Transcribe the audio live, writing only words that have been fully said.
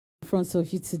in front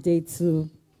of you today to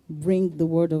bring the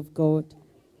word of God.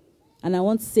 And I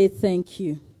want to say thank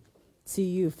you to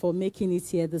you for making it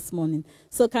here this morning.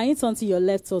 So can you turn to your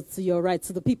left or to your right,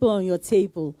 to the people on your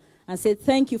table, and say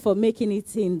thank you for making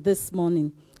it in this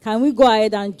morning? Can we go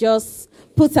ahead and just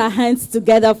put our hands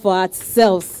together for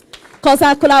ourselves? Because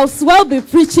I could as well be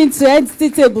preaching to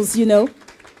empty tables, you know.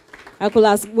 I could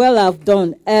as well have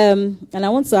done. And I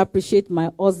want to appreciate my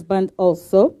husband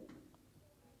also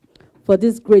for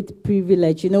this great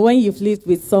privilege. You know, when you've lived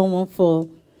with someone for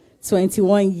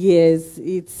 21 years,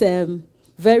 it's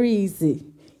very easy,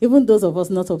 even those of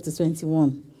us not up to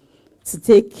 21, to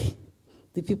take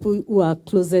the people who are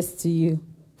closest to you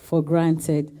for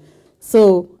granted.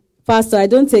 So, Pastor, I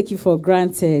don't take you for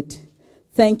granted.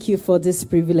 Thank you for this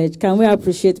privilege. Can we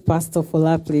appreciate Pastor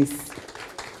Fola, please?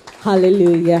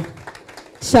 Hallelujah.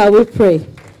 Shall we pray?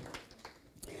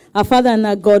 Our Father and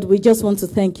our God, we just want to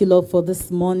thank you, Lord, for this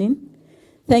morning.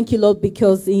 Thank you, Lord,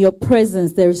 because in your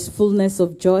presence there is fullness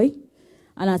of joy,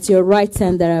 and at your right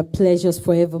hand there are pleasures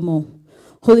forevermore.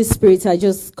 Holy Spirit, I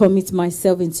just commit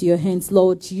myself into your hands.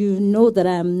 Lord, you know that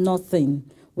I am nothing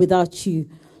without you.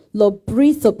 Lord,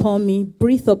 breathe upon me,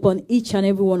 breathe upon each and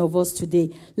every one of us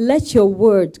today. Let your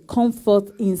word come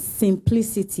forth in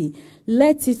simplicity.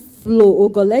 Let it flow, oh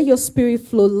God. Let your spirit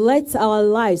flow. Let our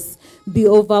lives be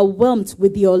overwhelmed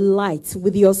with your light,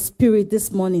 with your spirit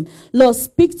this morning. Lord,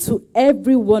 speak to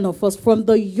every one of us, from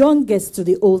the youngest to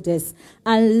the oldest,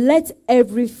 and let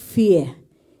every fear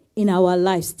in our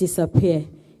lives disappear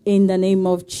in the name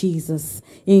of Jesus.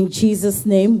 In Jesus'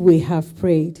 name we have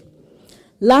prayed.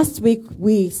 Last week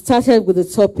we started with the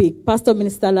topic, Pastor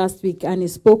Minister last week, and he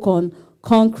spoke on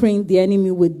conquering the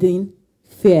enemy within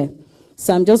fear.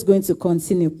 So I'm just going to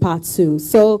continue part 2.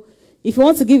 So if you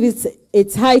want to give it a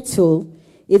title,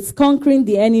 it's Conquering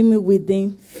the Enemy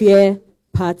Within Fear,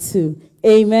 part 2.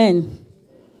 Amen.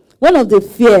 One of the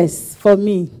fears for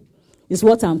me is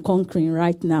what I'm conquering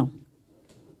right now.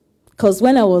 Because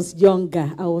when I was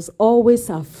younger, I was always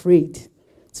afraid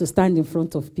to stand in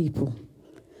front of people.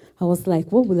 I was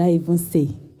like, what will I even say?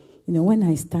 You know, when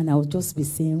I stand, I'll just be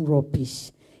saying rubbish.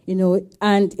 You know,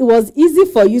 and it was easy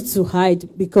for you to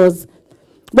hide because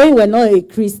when you were not a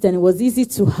Christian, it was easy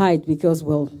to hide because,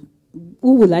 well,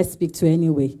 who will I speak to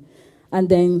anyway? And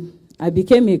then I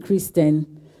became a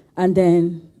Christian, and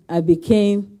then I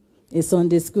became a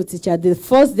Sunday school teacher. The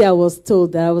first day I was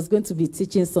told that I was going to be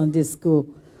teaching Sunday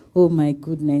school, oh my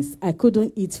goodness, I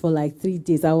couldn't eat for like 3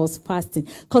 days. I was fasting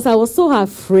because I was so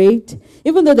afraid.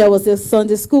 Even though there was a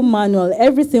Sunday school manual,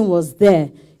 everything was there,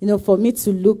 you know, for me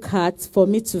to look at, for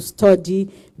me to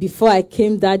study before I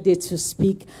came that day to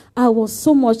speak. I was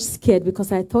so much scared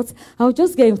because I thought I would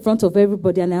just get in front of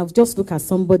everybody and I would just look at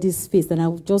somebody's face and I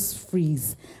would just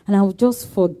freeze and I would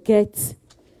just forget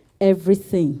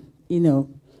everything, you know,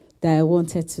 that I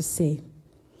wanted to say.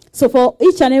 So for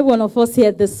each and every one of us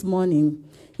here this morning,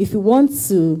 if we want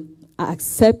to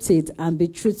accept it and be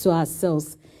true to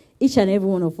ourselves, each and every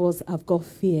one of us have got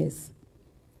fears.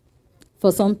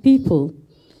 For some people,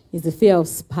 it's the fear of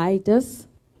spiders.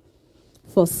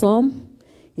 For some,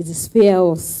 it is fear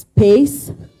of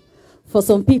space. For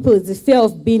some people, it's the fear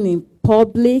of being in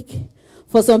public.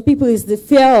 For some people, it's the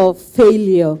fear of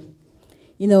failure.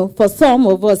 You know, for some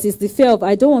of us, it's the fear of,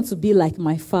 I don't want to be like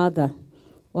my father,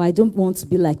 or I don't want to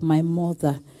be like my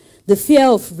mother. The fear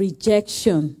of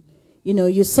rejection. You know,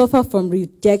 you suffer from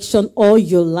rejection all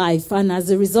your life, and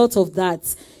as a result of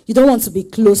that, you don't want to be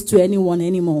close to anyone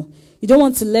anymore. You don't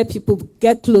want to let people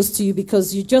get close to you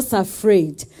because you're just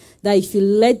afraid that if you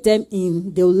let them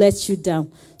in, they'll let you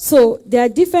down. So there are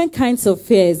different kinds of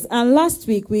fears. And last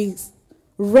week we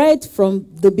read from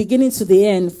the beginning to the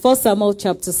end, 1 Samuel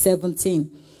chapter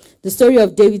 17, the story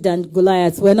of David and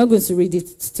Goliath. We're not going to read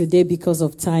it today because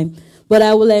of time, but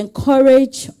I will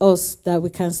encourage us that we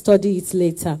can study it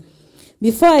later.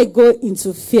 Before I go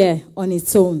into fear on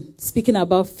its own, speaking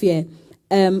about fear,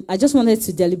 I just wanted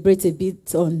to deliberate a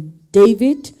bit on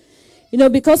David. You know,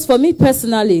 because for me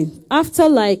personally, after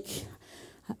like,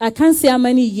 I can't say how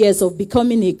many years of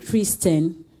becoming a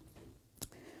Christian,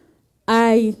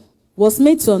 I was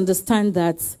made to understand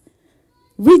that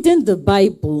reading the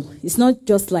Bible is not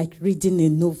just like reading a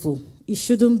novel. It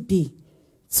shouldn't be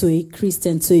to a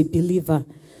Christian, to a believer.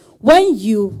 When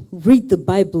you read the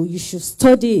Bible, you should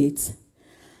study it.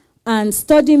 And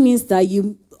study means that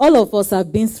all of us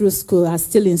have been through school, are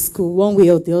still in school, one way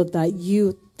or the other.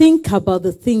 You think about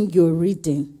the thing you're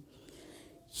reading.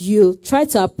 You try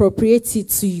to appropriate it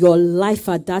to your life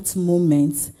at that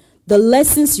moment. The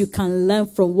lessons you can learn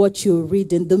from what you're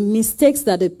reading, the mistakes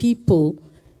that the people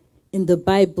in the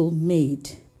Bible made.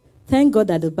 Thank God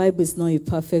that the Bible is not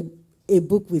a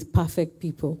book with perfect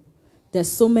people.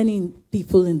 There's so many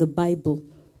people in the Bible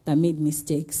that made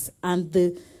mistakes. And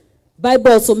the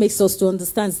Bible also makes us to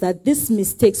understand that these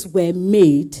mistakes were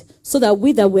made so that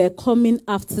we that were coming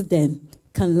after them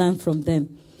can learn from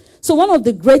them. So one of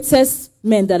the greatest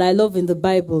men that I love in the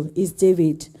Bible is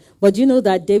David. But you know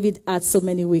that David had so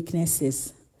many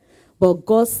weaknesses. But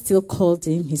God still called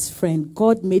him his friend.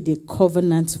 God made a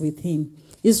covenant with him.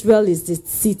 Israel is the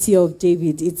city of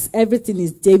David. Everything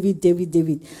is David, David,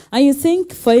 David. And you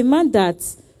think for a man that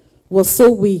was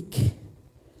so weak,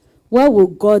 why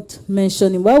would God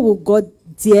mention him? Why would God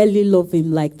dearly love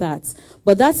him like that?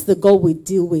 But that's the God we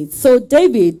deal with. So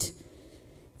David,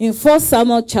 in 1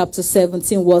 Samuel chapter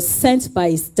 17, was sent by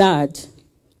his dad,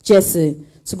 Jesse,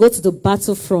 to go to the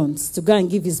battlefront, to go and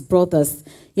give his brothers.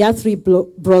 He had three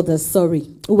brothers,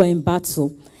 who were in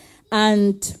battle.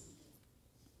 And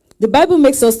the Bible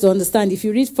makes us to understand, if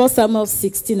you read 1 Samuel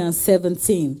 16 and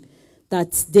 17,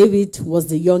 that David was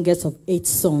the youngest of 8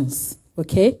 sons.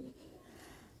 Okay?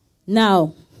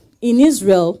 Now, in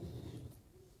Israel,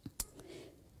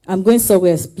 I'm going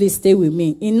somewhere, please stay with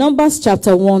me. In Numbers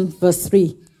chapter 1, verse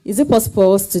 3, is it possible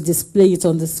for us to display it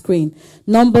on the screen?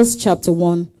 Numbers chapter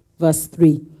 1, verse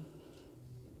 3.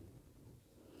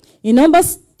 In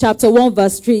Numbers chapter 1,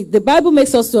 verse 3, the Bible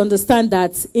makes us to understand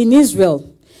that in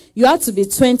Israel, you have to be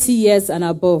 20 years and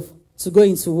above to go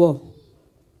into war.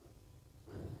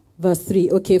 Verse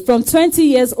 3. Okay, from 20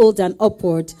 years old and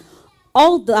upward,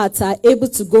 all that are able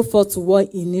to go forth to war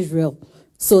in Israel.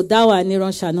 So thou and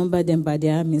Aaron shall number them by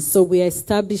their armies. So we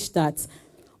established that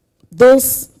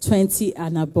those 20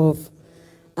 and above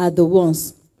are the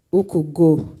ones who could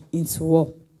go into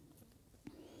war.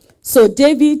 So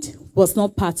David was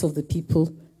not part of the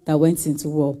people that went into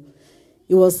war.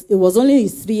 It was only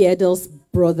his 3 eldest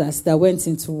brothers that went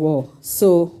into war.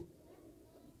 So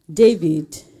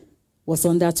David was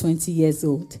under 20 years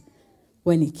old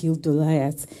when he killed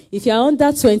Goliath. If you are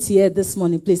under 20 years this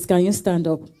morning, please, can you stand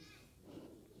up?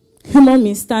 Come on,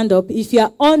 me, stand up. If you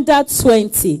are under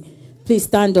 20, please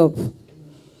stand up.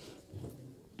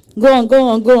 Go on, go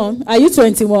on, go on. Are you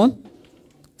 21?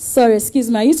 Sorry, excuse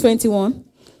me. Are you 21?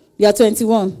 You are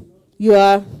 21. You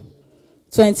are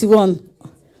 21.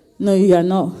 No, you are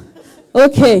not.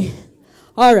 Okay.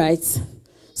 All right.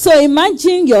 So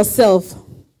imagine yourself.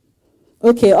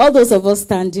 Okay, all those of us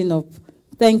standing up.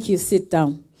 Thank you. Sit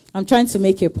down. I'm trying to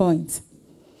make a point.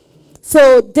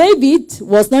 So David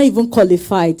was not even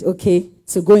qualified, okay,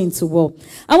 to go into war.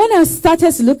 And when I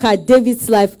started to look at David's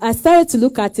life, I started to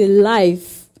look at a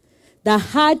life that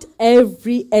had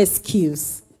every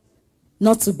excuse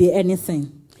not to be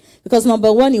anything. Because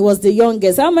number one, he was the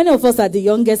youngest. How many of us are the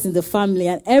youngest in the family?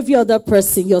 And every other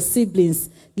person, your siblings,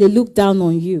 they look down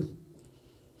on you.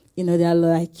 You know, they're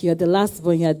like, you're the last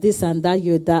one, you're this and that,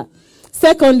 you're that.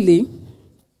 Secondly,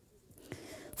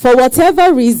 for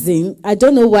whatever reason, I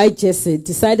don't know why Jesse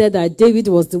decided that David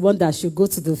was the one that should go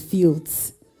to the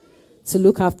fields to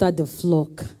look after the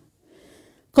flock.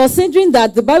 Considering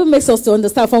that the Bible makes us to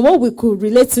understand from what we could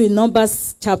relate to in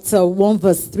Numbers chapter 1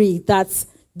 verse 3, that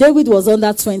David was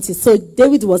under 20. So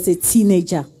David was a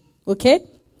teenager. Okay?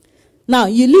 Now,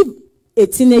 you leave a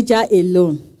teenager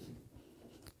alone,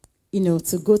 you know,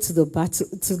 to go to the battle,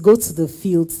 to go to the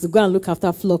fields, to go and look after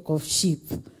a flock of sheep.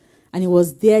 And he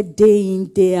was there day in,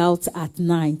 day out at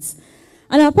night.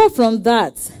 And apart from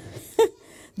that,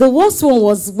 the worst one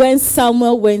was when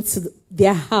Samuel went to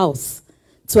their house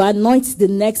to anoint the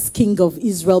next king of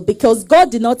Israel, because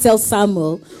God did not tell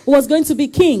Samuel who was going to be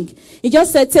king. He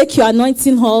just said, take your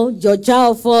anointing oil, your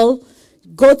jar of oil,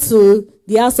 go to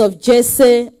the house of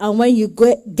Jesse, and when you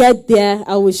get there,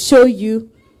 I will show you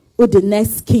who the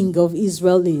next king of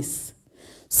Israel is.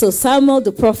 So Samuel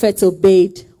the prophet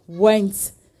obeyed,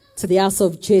 went to the house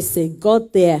of Jesse,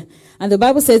 got there, and the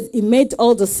Bible says he made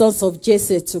all the sons of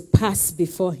Jesse to pass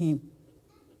before him.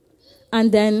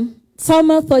 And then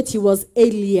Samuel thought he was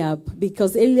Eliab,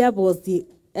 because Eliab was the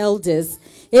eldest.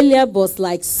 Eliab was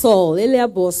like Saul.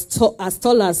 Eliab was as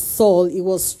tall as Saul. He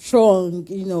was strong,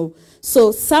 you know.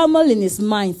 So Samuel in his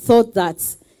mind thought that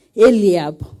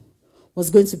Eliab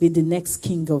was going to be the next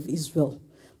king of Israel.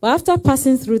 But after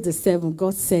passing through the 7,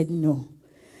 God said no.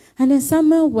 And then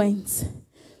Samuel went,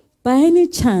 by any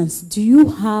chance, do you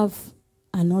have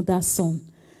another son?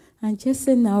 And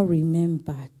Jesse now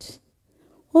remembered,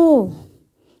 oh,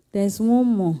 there's one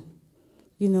more,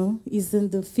 you know, he's in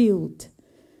the field.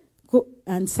 Go.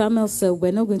 And Samuel said,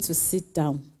 we're not going to sit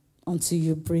down until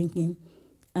you bring him.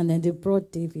 And then they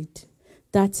brought David.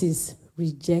 That is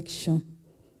rejection.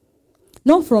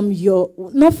 Not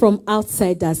from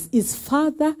outsiders. His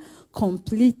father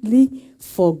completely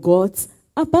forgot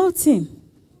about him.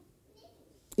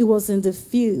 He was in the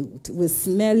field with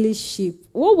smelly sheep.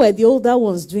 What were the older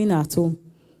ones doing at home?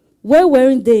 Where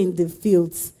weren't they in the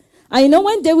fields? And you know,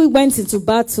 when David went into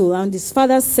battle and his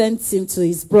father sent him to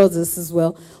his brothers as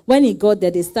well, when he got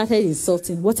there, they started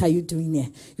insulting. What are you doing here?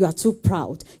 You are too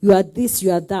proud. You are this,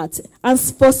 you are that. And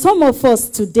for some of us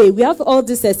today, we have all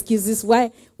these excuses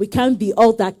why we can't be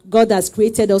all that God has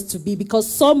created us to be,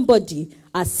 because somebody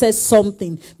has said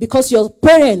something, because your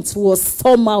parents was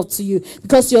somehow to you,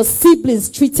 because your siblings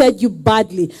treated you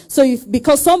badly. So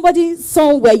because somebody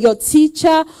somewhere, your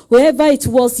teacher, whoever it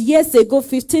was years ago,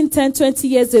 15, 10, 20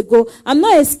 years ago, I'm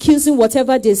not excusing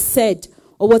whatever they said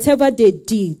or whatever they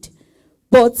did,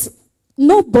 but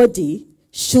nobody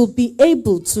should be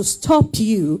able to stop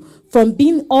you from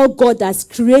being all God has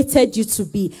created you to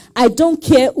be. I don't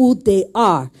care who they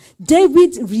are.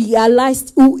 David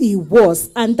realized who he was,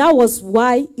 and that was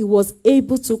why he was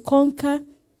able to conquer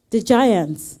the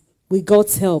giants with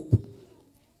God's help.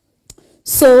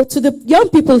 So to the young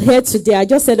people here today, I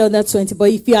just said under 20, but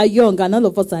if you are young, and all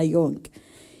of us are young,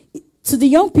 to the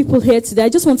young people here today, I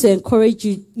just want to encourage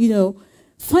you,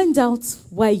 find out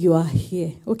why you are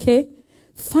here, okay?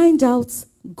 Find out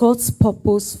God's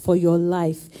purpose for your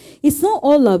life. It's not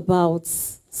all about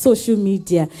social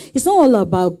media. It's not all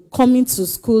about coming to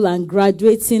school and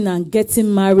graduating and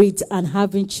getting married and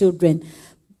having children.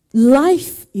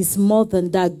 Life is more than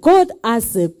that. God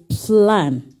has a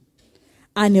plan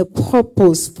and a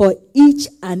purpose for each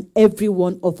and every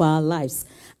one of our lives.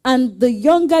 And the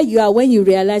younger you are when you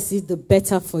realize it, the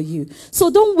better for you.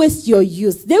 So don't waste your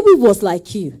youth. David was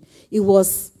like you. He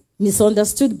was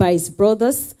misunderstood by his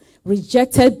brothers,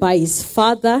 rejected by his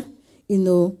father, in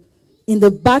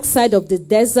the backside of the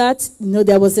desert.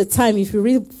 There was a time, if you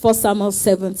read 1 Samuel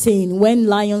 17, when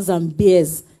lions and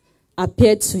bears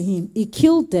appeared to him, he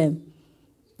killed them.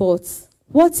 But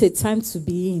what a time to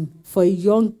be in for a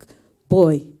young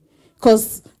boy.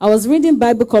 Because I was reading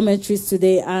Bible commentaries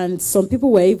today, and some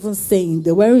people were even saying,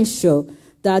 they weren't sure,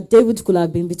 that David could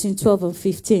have been between 12 and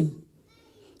 15.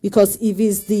 Because if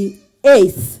he's the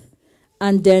 8th,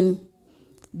 and then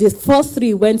the first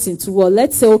 3 went into war.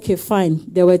 Let's say, okay, fine.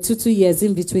 There were 2 years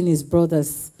in between his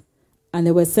brothers. And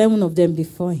there were 7 of them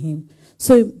before him.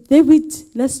 So David,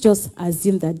 let's just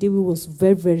assume that David was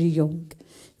very, very young.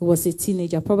 He was a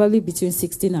teenager, probably between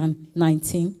 16 and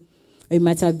 19. Or he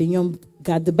might have been young.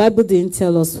 God, the Bible didn't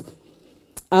tell us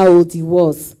how old he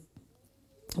was.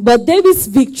 But David's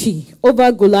victory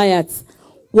over Goliath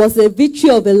was a victory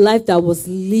of a life that was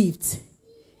lived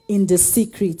in the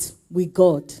secret with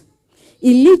God.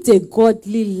 He lived a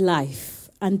godly life.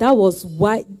 And that was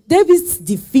why David's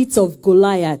defeat of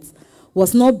Goliath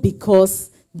was not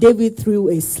because David threw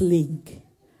a sling.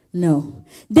 No.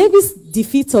 David's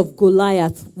defeat of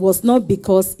Goliath was not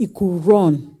because he could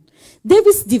run.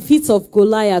 David's defeat of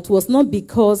Goliath was not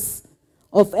because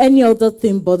of any other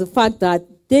thing but the fact that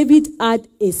David had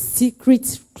a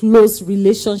secret, close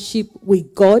relationship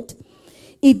with God.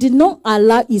 He did not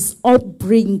allow his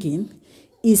upbringing,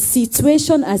 his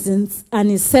situation and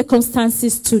his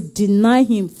circumstances to deny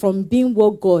him from being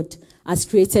what God has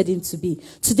created him to be.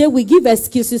 Today we give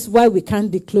excuses why we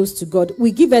can't be close to God.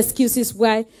 We give excuses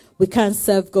why we can't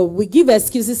serve God. We give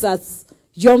excuses as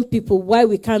young people why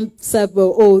we can't serve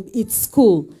God. Oh, it's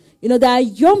school. There are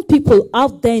young people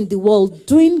out there in the world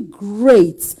doing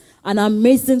great and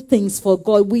amazing things for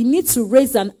God. We need to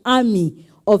raise an army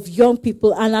of young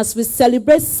people. And as we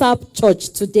celebrate SAP Church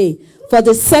today, for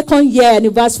the 2nd year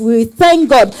anniversary, we thank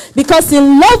God because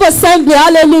in Love Assembly,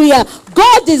 hallelujah,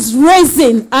 God is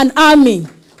raising an army.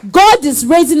 God is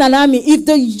raising an army. If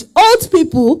the old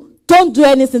people don't do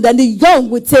anything, then the young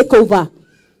will take over.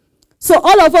 So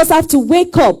all of us have to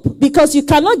wake up, because you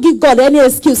cannot give God any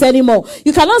excuse anymore.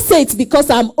 You cannot say it's because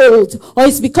I'm old or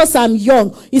it's because I'm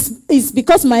young. It's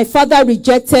because my father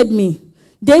rejected me.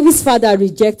 David's father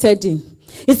rejected him.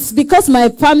 It's because my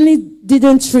family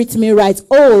didn't treat me right.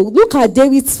 Oh, look at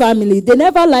David's family. They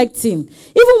never liked him.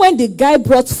 Even when the guy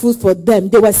brought food for them,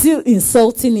 they were still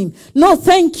insulting him. No,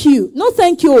 thank you. No,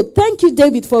 thank you. Thank you,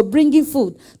 David, for bringing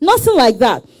food. Nothing like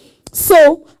that.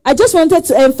 So I just wanted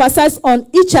to emphasize on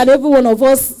each and every one of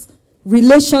us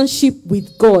relationship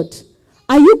with God.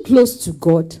 Are you close to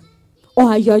God?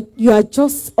 Or you are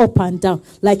just up and down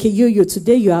like a yo-yo?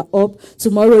 Today you are up,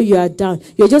 tomorrow you are down.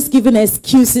 You're just giving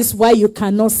excuses why you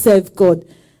cannot serve God.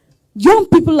 Young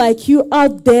people like you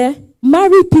out there,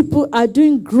 married people are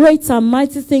doing great and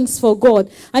mighty things for God.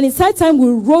 And it's high time we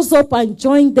rose up and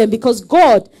join them, because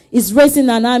God is raising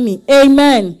an army.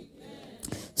 Amen.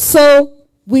 So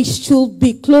we should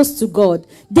be close to God.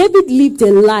 David lived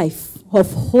a life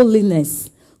of holiness,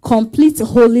 complete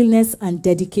holiness and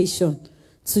dedication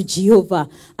to Jehovah.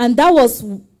 And that was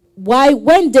why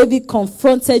when David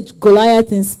confronted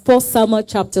Goliath in 1 Samuel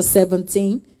chapter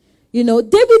 17,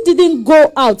 David didn't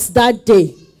go out that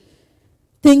day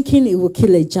thinking he would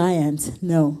kill a giant.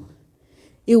 No.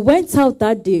 He went out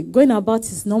that day going about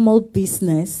his normal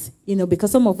business,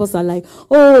 because some of us are like,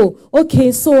 oh,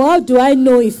 okay, so how do I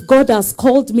know if God has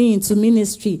called me into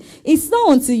ministry? It's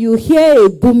not until you hear a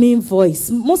booming voice.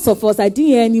 Most of us, I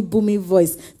didn't hear any booming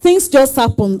voice. Things just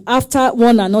happen after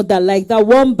one another, like that,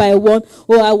 one by one.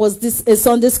 Oh, I was a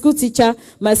Sunday school teacher.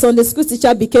 My Sunday school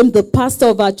teacher became the pastor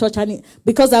of our church, and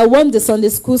because I won the Sunday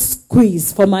school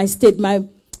quiz for my state, my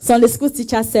Sunday school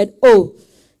teacher said, oh,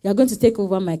 you're going to take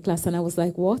over my class. And I was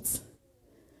like, what?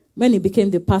 When he became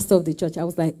the pastor of the church, I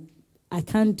was like, I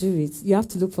can't do it. You have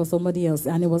to look for somebody else.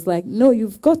 And he was like, no,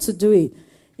 you've got to do it.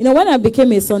 When I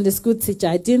became a Sunday school teacher,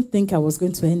 I didn't think I was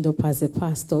going to end up as a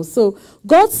pastor. So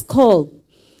God's call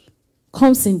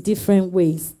comes in different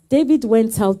ways. David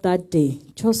went out that day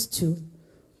just to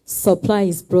supply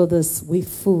his brothers with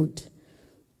food.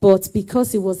 But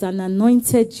because he was an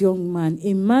anointed young man,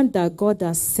 a man that God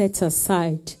has set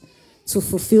aside to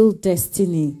fulfill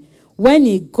destiny, when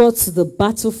he got to the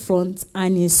battlefront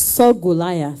and he saw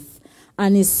Goliath,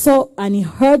 and he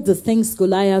heard the things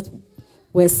Goliath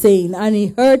were saying, and he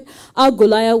heard how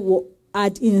Goliath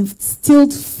had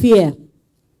instilled fear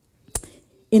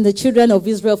in the children of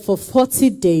Israel for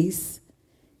 40 days,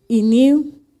 he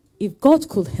knew if God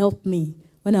could help me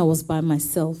when I was by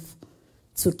myself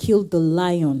to kill the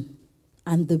lion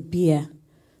and the bear,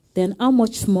 then how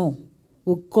much more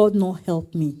will God not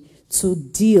help me to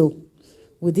deal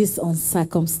with this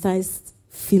uncircumcised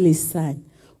Philistine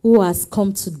who has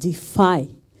come to defy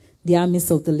the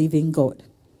armies of the living God?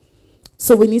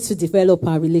 So we need to develop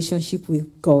our relationship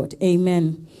with God.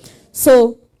 Amen.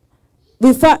 So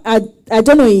I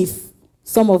don't know if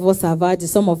some of us have had it,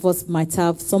 some of us might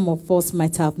have, some of us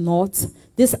might have not.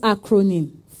 This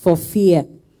acronym for fear.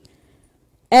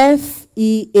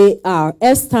 FEAR.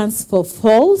 F stands for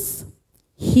false.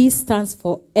 E stands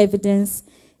for evidence.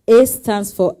 A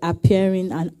stands for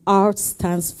appearing, and R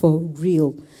stands for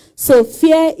real. So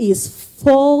fear is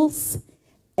false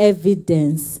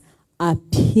evidence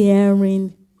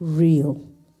appearing real.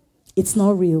 It's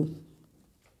not real.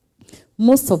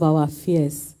 Most of our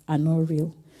fears are not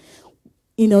real.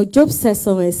 Job said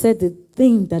somewhere, he said, the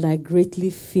thing that I greatly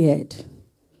feared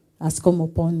has come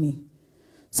upon me.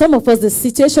 Some of us, the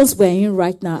situations we're in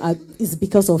right now is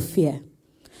because of fear.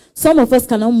 Some of us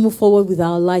cannot move forward with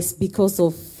our lives because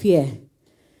of fear.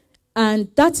 And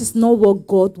that is not what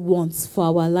God wants for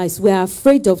our lives. We're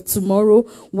afraid of tomorrow.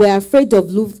 We're afraid of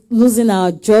losing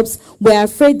our jobs. We're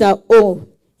afraid that,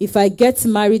 if I get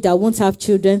married, I won't have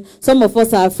children. Some of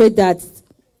us are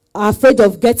afraid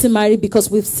of getting married because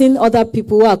we've seen other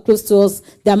people who are close to us,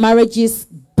 their marriages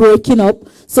breaking up.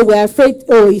 So we're afraid,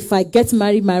 if I get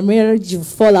married, my marriage will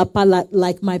fall apart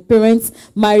like my parents'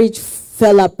 marriage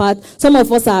fell apart. Some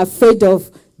of us are afraid of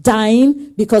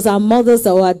dying because our mothers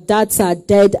or our dads are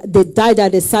dead. They died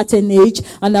at a certain age.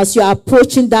 And as you are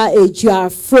approaching that age, you are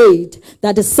afraid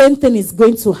that the same thing is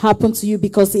going to happen to you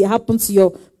because it happened to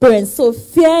your parents. So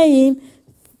fear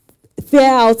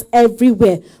out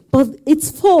everywhere. But it's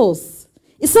false.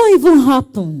 It's not even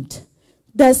happened.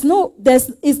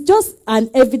 It's just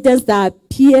an evidence that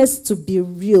appears to be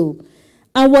real.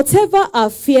 And whatever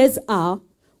our fears are,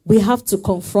 we have to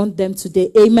confront them today.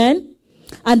 Amen?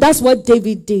 And that's what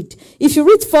David did. If you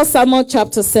read 1 Samuel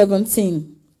chapter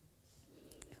 17,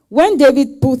 when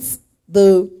David puts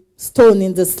the stone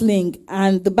in the sling,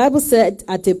 and the Bible said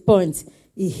at a point,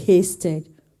 he hasted.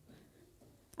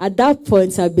 At that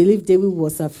point, I believe David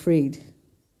was afraid.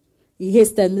 He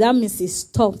hasted. That means he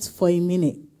stopped for a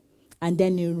minute, and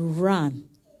then he ran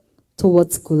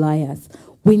towards Goliath.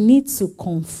 We need to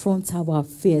confront our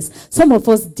fears. Some of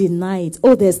us deny it.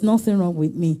 There's nothing wrong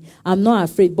with me. I'm not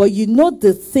afraid. But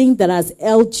the thing that has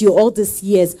held you all these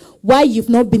years, why you've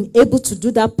not been able to do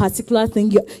that particular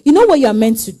thing. You know what you're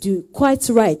meant to do, quite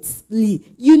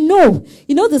rightly. You know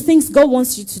the things God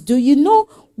wants you to do. You know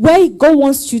where God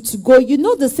wants you to go. You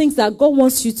know the things that God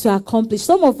wants you to accomplish.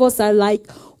 Some of us are like,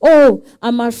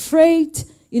 I'm afraid,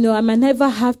 I might never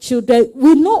have children.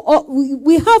 We know,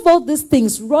 we have all these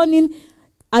things running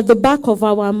at the back of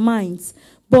our minds.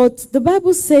 But the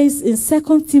Bible says in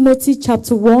 2 Timothy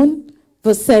chapter 1,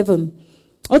 verse 7.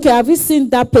 Okay, have you seen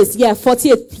that place? Yeah,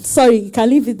 48. Sorry, you can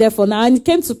leave it there for now. And it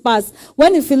came to pass,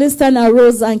 when the Philistine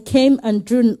arose and came and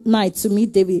drew nigh to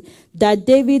meet David, that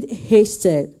David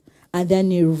hasted, and then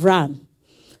he ran.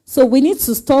 So we need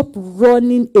to stop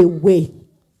running away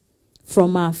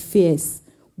from our fears.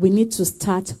 We need to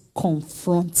start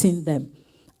confronting them.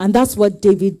 And that's what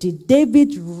David did.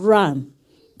 David ran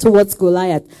towards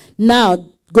Goliath. Now,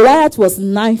 Goliath was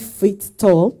 9 feet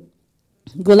tall.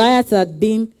 Goliath had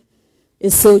been a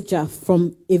soldier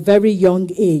from a very young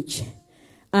age.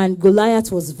 And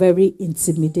Goliath was very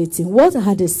intimidating. What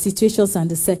are the situations and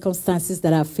the circumstances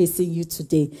that are facing you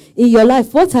today in your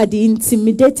life? What are the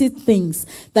intimidating things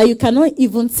that you cannot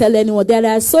even tell anyone, that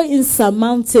are so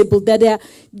insurmountable, that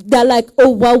they're like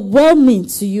overwhelming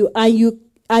to you, and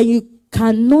you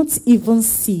cannot even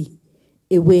see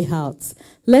a way out?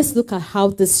 Let's look at how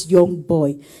this young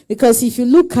boy, because if you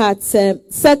look at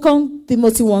 2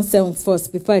 Timothy 1:7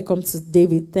 first, before I come to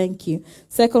David, thank you.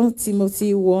 2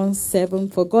 Timothy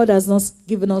 1:7, for God has not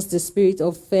given us the spirit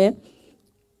of fear,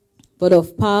 but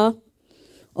of power,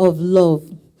 of love,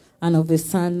 and of a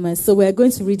sound mind. So we're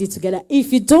going to read it together.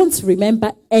 If you don't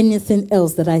remember anything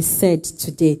else that I said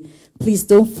today, please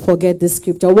don't forget the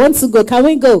scripture. I want to go. Can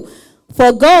we go?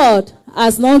 For God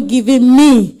has not given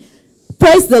me.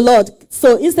 Praise the Lord.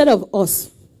 So instead of us,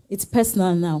 it's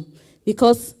personal now.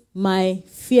 Because my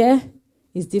fear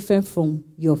is different from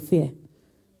your fear.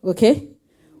 Okay?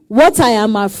 What I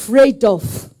am afraid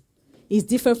of is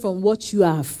different from what you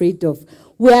are afraid of.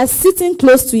 We are sitting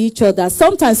close to each other.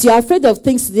 Sometimes you are afraid of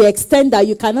things to the extent that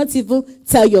you cannot even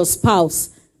tell your spouse,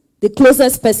 the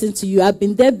closest person to you. I've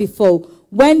been there before.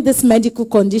 When this medical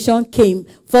condition came,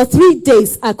 for 3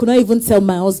 days, I could not even tell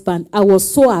my husband. I was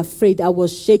so afraid. I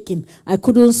was shaking. I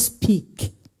couldn't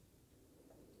speak.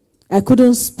 I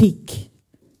couldn't speak.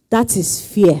 That is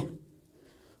fear.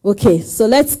 Okay, so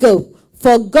let's go.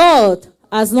 For God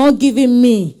has not given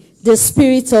me the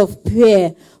spirit of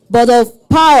fear, but of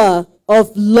power,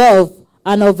 of love,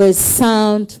 and of a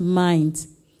sound mind.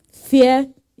 Fear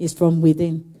is from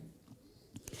within.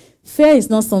 Fear is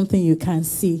not something you can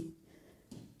see.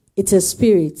 It's a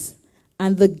spirit.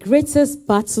 And the greatest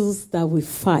battles that we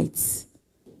fight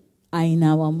are in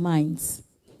our minds.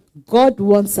 God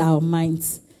wants our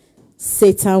minds.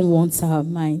 Satan wants our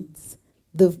minds.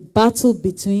 The battle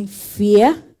between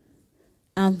fear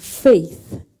and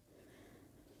faith.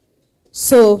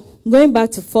 So, going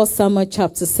back to 1 Samuel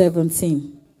chapter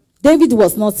 17. David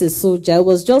was not a soldier. He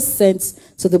was just sent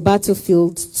to the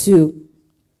battlefield to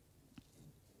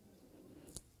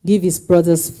give his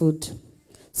brothers food.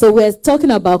 So we're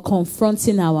talking about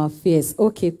confronting our fears.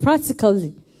 Okay,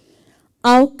 practically,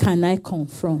 how can I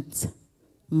confront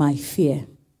my fear?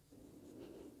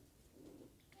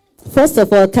 First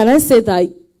of all, can I say that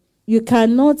you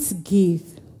cannot give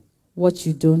what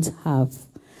you don't have?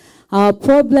 Our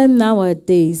problem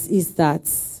nowadays is that,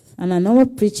 and I'm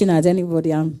not preaching at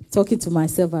anybody, I'm talking to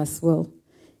myself as well,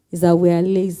 is that we are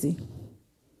lazy.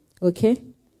 Okay?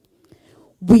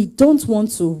 We don't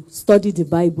want to study the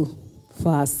Bible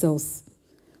for ourselves.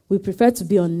 We prefer to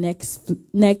be on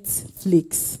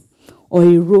Netflix or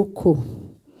Iroko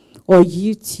or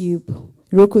YouTube,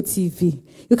 Iroko TV.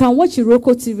 You can watch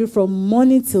Iroko TV from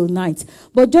morning till night,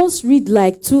 but just read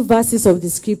like 2 verses of the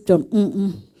scripture.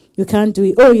 You can't do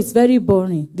it. Oh, it's very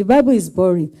boring. The Bible is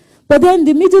boring. But then in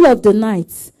the middle of the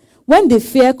night, when the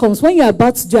fear comes, when you're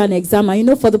about to do an exam, and you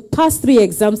know for the past 3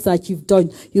 exams that you've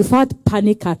done, you've had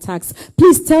panic attacks.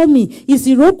 Please tell me, is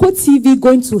Iroko TV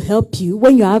going to help you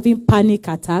when you're having panic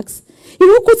attacks?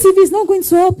 Iroko TV is not going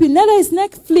to help you. Neither is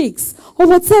Netflix or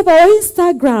whatever, or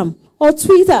Instagram or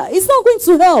Twitter. It's not going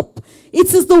to help.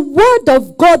 It is the word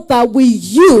of God that we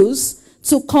use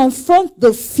to confront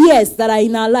the fears that are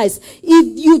in our lives.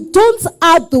 If you don't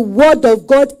add the word of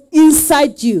God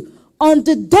inside you, on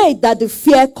the day that the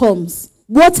fear comes,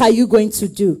 what are you going to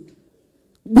do?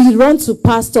 We run to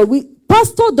pastor.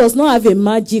 Pastor does not have a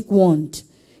magic wand.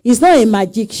 He's not a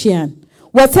magician.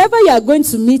 Whatever you are going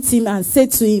to meet him and say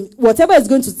to him, whatever he's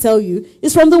going to tell you,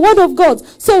 is from the word of God.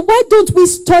 So why don't we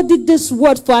study this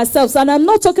word for ourselves? And I'm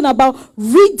not talking about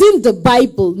reading the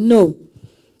Bible. No.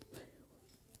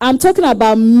 I'm talking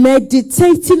about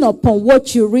meditating upon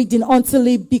what you're reading until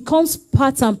it becomes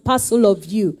part and parcel of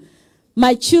you.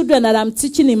 My children that I'm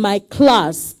teaching in my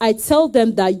class, I tell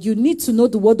them that you need to know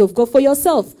the word of God for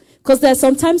yourself. Because there are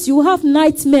sometimes you have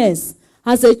nightmares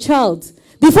as a child.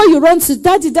 Before you run to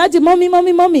daddy, daddy, mommy,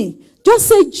 mommy, mommy, just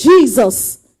say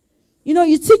Jesus. You know,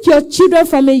 you teach your children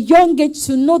from a young age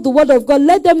to know the word of God.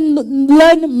 Let them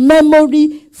learn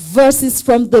memory verses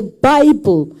from the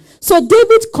Bible. So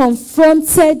David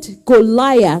confronted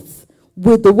Goliath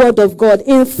with the word of God.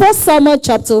 In 1 Samuel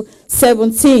chapter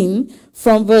 17,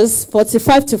 from verse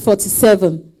 45 to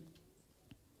 47.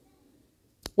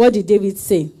 What did David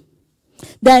say?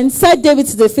 Then said David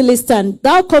to the Philistine,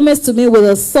 Thou comest to me with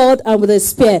a sword and with a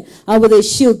spear and with a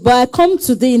shield, but I come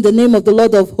to thee in the name of the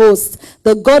Lord of hosts,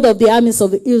 the God of the armies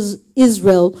of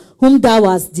Israel, whom thou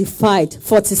hast defied.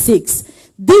 46.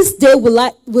 This day will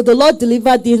the Lord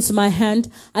deliver thee into my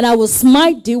hand, and I will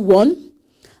smite thee one,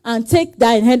 and take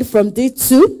thine head from thee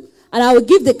two. And I will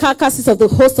give the carcasses of the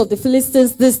host of the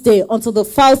Philistines this day unto the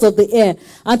fowls of the air,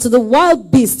 and to the wild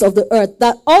beasts of the earth,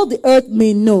 that all the earth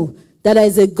may know that there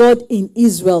is a God in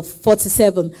Israel.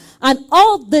 47. And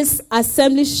all this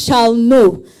assembly shall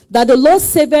know that the Lord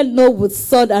saveth not with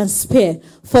sword and spear,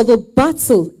 for the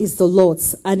battle is the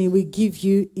Lord's, and he will give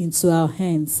you into our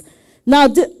hands. Now,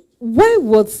 why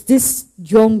was this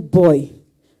young boy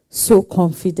so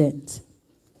confident?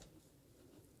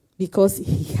 Because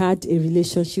he had a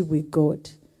relationship with God.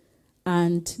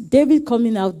 And David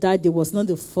coming out that day was not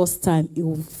the first time he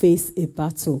would face a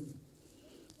battle.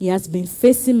 He has been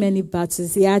facing many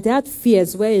battles. He had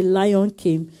fears where a lion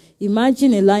came.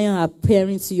 Imagine a lion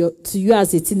appearing to you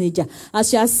as a teenager.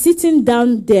 As you are sitting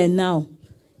down there now,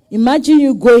 imagine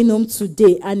you going home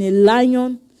today and a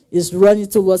lion is running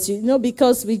towards you. You know,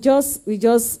 because we just,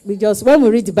 when we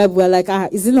read the Bible, we're like,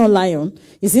 is it not lion?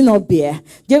 Is it not bear?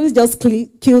 David just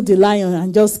killed the lion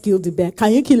and just killed the bear.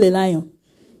 Can you kill a lion?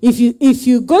 If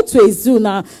you go to a zoo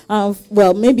now,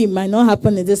 well, maybe it might not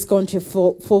happen in this country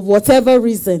for whatever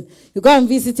reason. You go and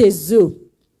visit a zoo,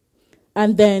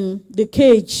 and then the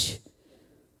cage,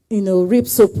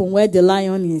 rips open where the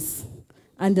lion is,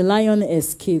 and the lion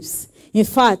escapes. In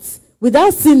fact,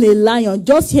 without seeing a lion,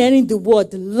 just hearing the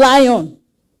word lion,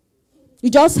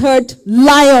 you just heard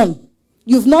lion.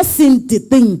 You've not seen the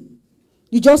thing.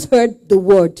 You just heard the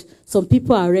word. Some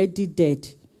people are already dead.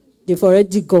 They've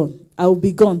already gone. I will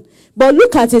be gone. But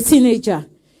look at a teenager.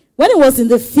 When he was in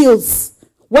the fields,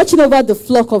 watching over the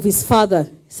flock of his father,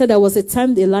 he said there was a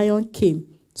time the lion came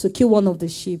to kill one of the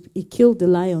sheep. He killed the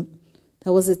lion.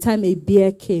 There was a time a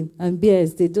bear came. And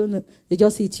bears, they don't know, they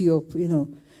just eat you up,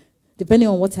 depending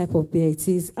on what type of bear it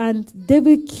is. And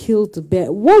David killed the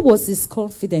bear. What was his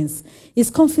confidence? His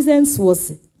confidence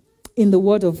was in the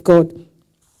word of God.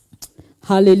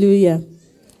 Hallelujah.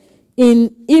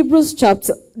 In Hebrews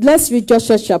chapter, let's read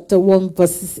Joshua chapter 1,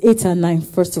 verses 8 and 9,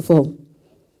 first of all.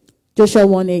 Joshua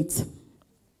 1:8.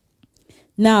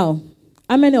 Now,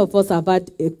 how many of us have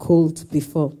had a cold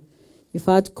before? You've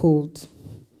had cold.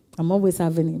 I'm always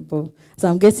having it, but as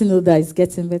I'm getting older, it's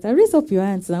getting better. Raise up your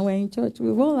hands now. We're in church.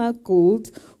 We've all had cold,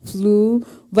 flu,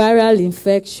 viral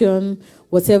infection,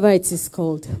 whatever it is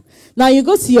called. Now, you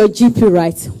go to your GP,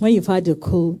 right, when you've had a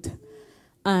cold,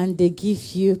 and they give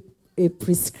you a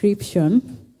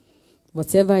prescription,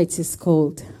 whatever it is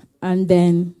called, and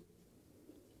then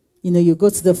you go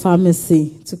to the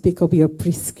pharmacy to pick up your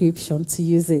prescription to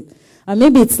use it. And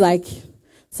maybe it's like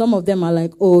some of them are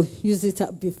like, oh, use it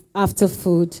after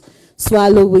food,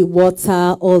 swallow with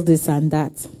water, all this and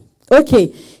that.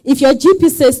 Okay, if your GP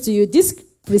says to you, this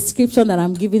prescription that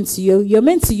I'm giving to you, you're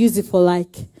meant to use it for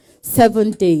like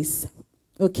 7 days.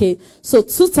 Okay, so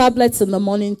 2 tablets in the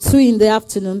morning, 2 in the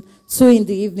afternoon, 2 in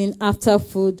the evening after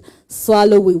food,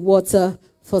 swallow with water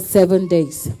for 7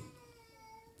 days.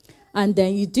 And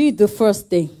then you do it the first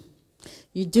day.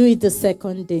 You do it the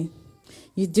second day.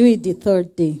 You do it the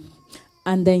third day.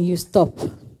 And then you stop.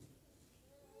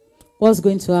 What's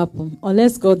going to happen?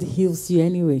 Unless God heals you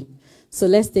anyway. So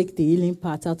let's take the healing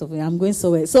part out of it. I'm going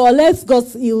somewhere. So unless God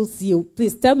heals you,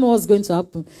 please tell me what's going to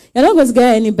happen. You're not going to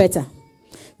get any better.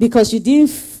 Because you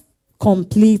didn't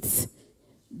complete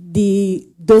the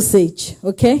dosage,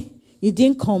 okay? You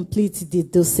didn't complete the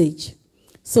dosage.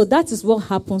 So that is what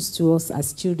happens to us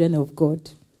as children of God.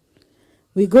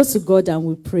 We go to God and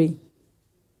we pray.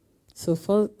 So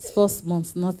first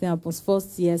month, nothing happens.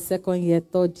 First year, second year,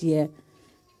 third year,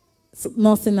 so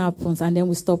nothing happens. And then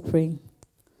we stop praying.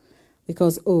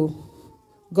 Because,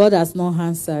 God has not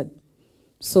answered.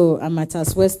 So I might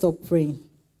as well stop praying.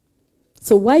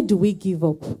 So why do we give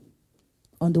up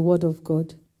on the word of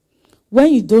God?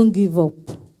 When you don't give up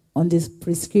on this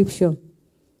prescription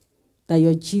that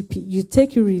your GP, you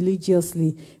take it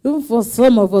religiously. Even for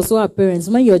some of us who are parents,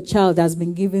 when your child has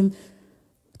been given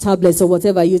tablets or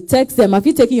whatever, you text them. Have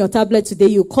you taken your tablet today?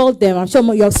 You call them. I'm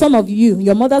sure some of you,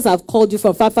 your mothers have called you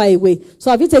from far, far away.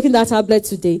 So have you taken that tablet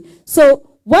today? So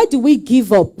why do we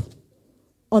give up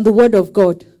on the word of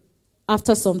God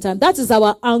after some time? That is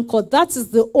our anchor. That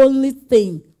is the only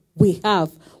thing we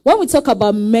have. When we talk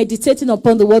about meditating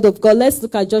upon the word of God, let's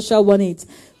look at Joshua 1:8.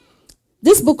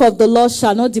 This book of the law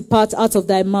shall not depart out of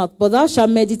thy mouth, but thou shalt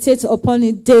meditate upon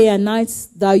it day and night,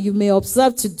 that you may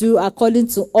observe to do according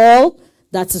to all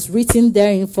that is written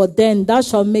therein. For then thou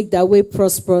shalt make thy way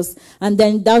prosperous, and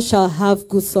then thou shalt have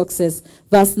good success.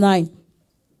 Verse 9.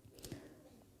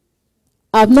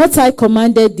 Have not I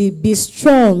commanded thee, be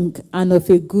strong and of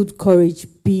a good courage,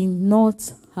 be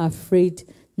not afraid,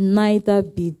 neither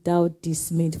be thou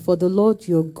dismayed, for the Lord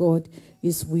your God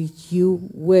is with you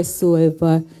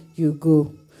wheresoever you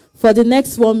go. For the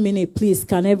next 1 minute, please,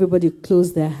 can everybody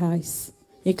close their eyes,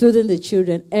 including the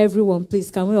children? Everyone,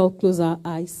 please, can we all close our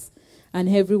eyes and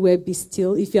everywhere be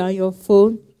still? If you're on your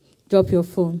phone, drop your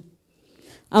phone.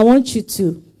 I want you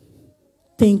to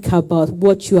think about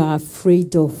what you are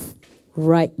afraid of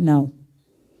right now.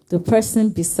 The person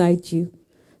beside you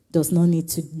does not need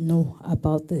to know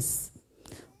about this.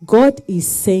 God is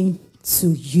saying to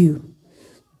you,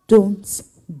 don't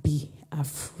be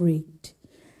afraid.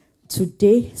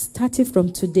 Today, starting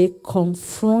from today,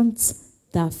 confront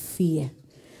that fear.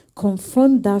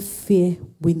 Confront that fear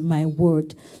with my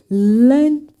word.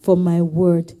 Learn for my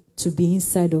word to be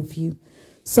inside of you.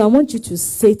 So I want you to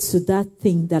say to that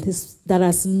thing that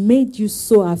has made you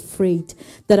so afraid,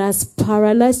 that has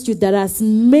paralyzed you, that has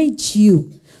made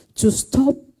you to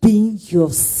stop being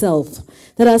yourself,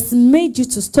 that has made you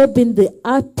to stop being the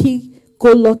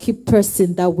happy-go-lucky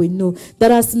person that we know,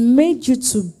 that has made you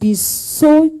to be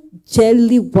so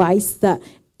jelly wise that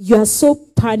you are so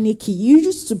panicky. You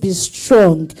used to be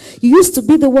strong. You used to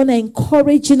be the one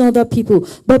encouraging other people.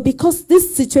 But because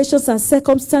these situations and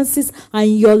circumstances are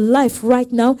in your life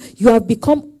right now, you have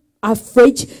become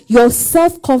afraid. Your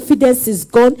self-confidence is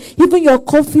gone. Even your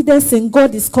confidence in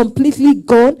God is completely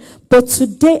gone. But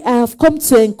today I have come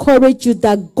to encourage you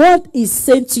that God is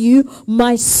saying to you,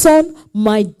 my son,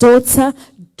 my daughter,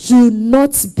 do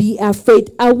not be afraid.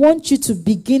 I want you to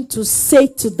begin to say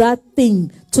to that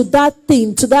thing, to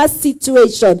that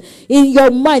situation in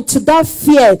your mind, to that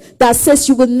fear that says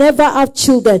you will never have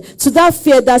children, to that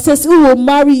fear that says who will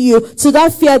marry you, to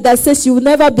that fear that says you will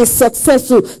never be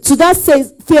successful, to that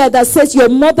fear that says your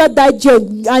mother died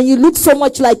young and you look so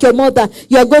much like your mother,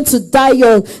 you are going to die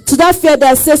young, to that fear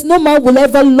that says no man will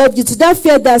ever love you, to that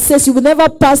fear that says you will never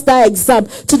pass that exam,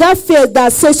 to that fear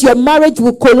that says your marriage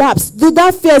will collapse, to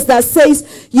that fear that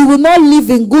says you will not live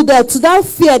in good health, to that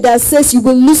fear that says you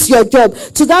will lose your job,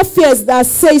 to that fear that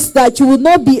says that you will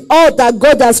not be all that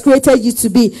God has created you to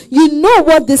be. You know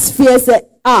what these fears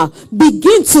are.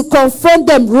 Begin to confront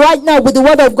them right now with the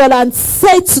word of God and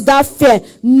say to that fear,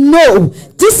 no,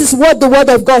 this is what the word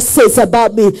of God says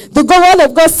about me. The word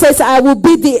of God says I will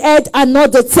be the head and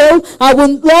not the tail. I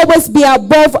will always be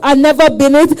above and never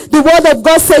beneath. The word of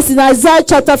God says in Isaiah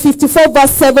chapter 54 verse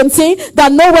 17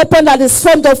 that no weapon that is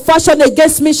formed or fashioned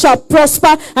against me shall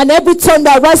prosper, and every tongue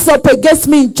that rises up against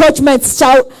me in judgment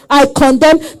shall I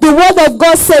condemn. The word of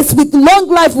God says with long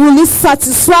life will he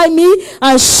satisfy me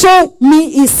and show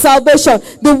me his salvation.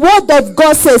 The word of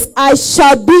God says I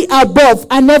shall be above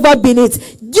and never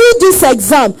beneath. Do this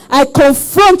exam. I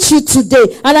confront you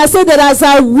today. And I say that as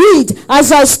I read,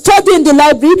 as I study in the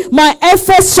library, my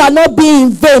efforts shall not be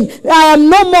in vain. I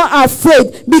am no more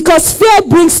afraid, because fear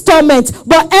brings torment.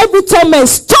 But every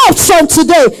torment stops from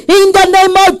today. In the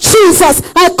name of Jesus,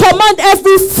 I command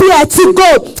every fear to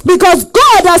go, because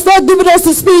God has not given us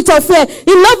the spirit of fear.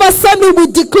 In Love Assembly, we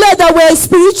declare that we're a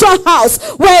spiritual house.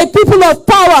 We're a people of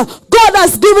power. God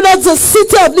has given us the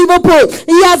city of Liverpool.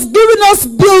 He has given us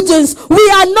buildings. We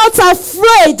are not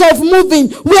afraid of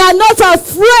moving. We are not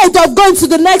afraid of going to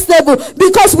the next level,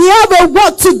 because we have a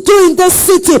work to do in this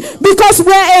city, because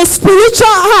we're a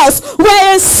spiritual house. We're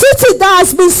a city that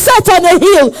has been set on a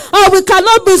hill, and we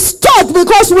cannot be stopped,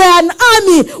 because we're an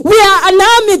army. We are an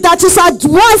army that is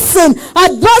advancing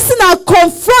and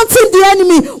confronting the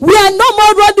enemy. We are no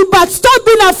more running back. Stop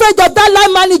being afraid of that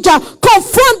line manager.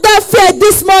 Confront that fear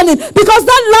this morning, because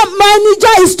that lamp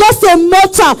manager is just a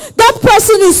mortar. That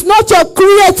person is not your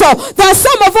creator. There are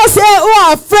some of us here who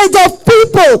are afraid of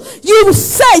people. You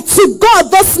say to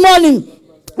God this morning,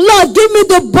 Lord, give me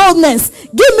the boldness,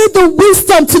 give me the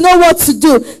wisdom to know what to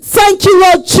do. Thank you,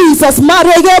 Lord Jesus.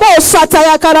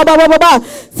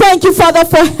 Thank you, Father,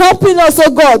 for helping us,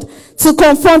 oh God, to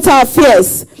confront our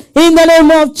fears. In the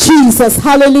name of Jesus.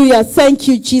 Hallelujah. Thank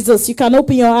you, Jesus. You can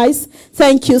open your eyes.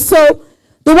 Thank you. So,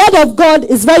 the word of God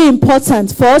is very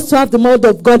important for us to have the word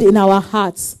of God in our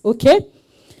hearts. Okay?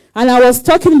 And I was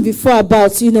talking before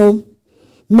about,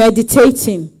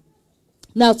 meditating.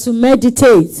 Now, to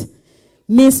meditate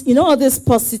means, all these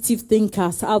positive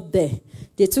thinkers out there,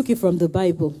 they took it from the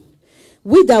Bible.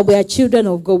 We that we are children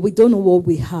of God, we don't know what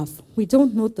we have. We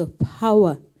don't know the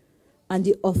power and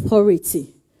the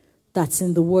authority that's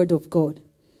in the word of God.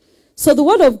 So the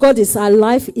word of God is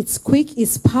alive, it's quick,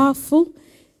 it's powerful.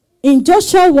 In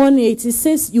Joshua 1:8, it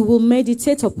says you will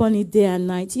meditate upon it day and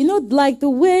night. Like the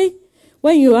way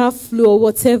when you have flu or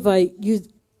whatever, you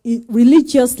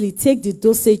religiously take the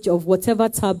dosage of whatever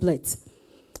tablet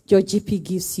your GP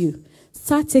gives you.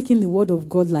 Start taking the word of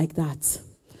God like that.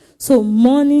 So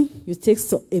morning, you take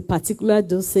a particular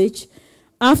dosage.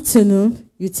 Afternoon,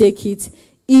 you take it.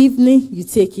 Evening, you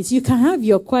take it. You can have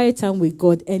your quiet time with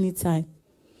God anytime.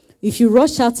 If you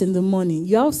rush out in the morning,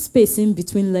 you have space in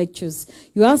between lectures.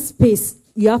 You have space,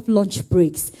 you have lunch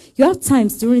breaks. You have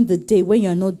times during the day when you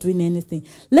are not doing anything.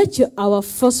 Let our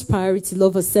first priority,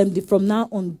 Love Assembly, from now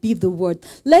on be the word.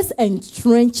 Let's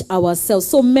entrench ourselves.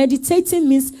 So meditating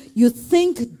means you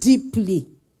think deeply,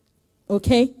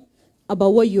 okay,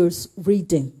 about what you're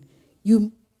reading.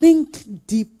 You think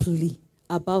deeply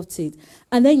about it.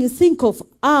 And then you think of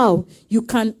how you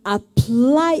can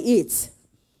apply it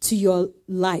to your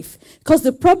life. Because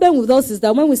the problem with us is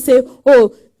that when we say,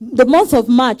 oh, the month of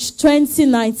March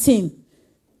 2019,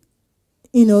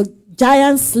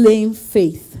 giant slaying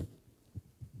faith.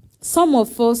 Some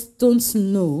of us don't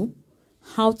know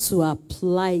how to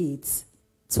apply it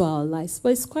to our lives,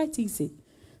 but it's quite easy.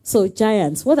 So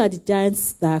giants, what are the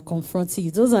giants that are confronting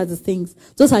you? Those are the things,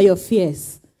 those are your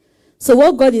fears. So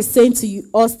what God is saying to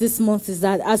us this month is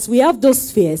that as we have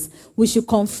those fears, we should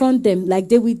confront them like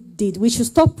David did. We should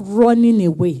stop running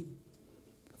away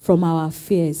from our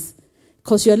fears.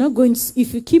 Because you're not going to,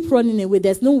 if you keep running away,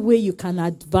 there's no way you can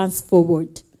advance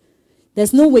forward.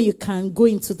 There's no way you can go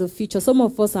into the future. Some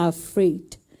of us are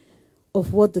afraid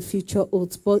of what the future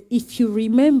holds. But if you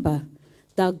remember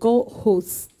that God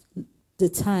holds the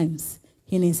times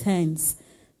in his hands,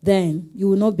 then you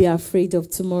will not be afraid of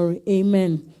tomorrow.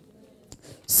 Amen.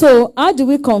 So how do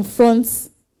we confront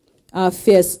our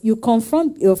fears? You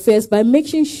confront your fears by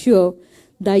making sure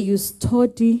that you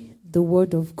study the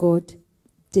word of God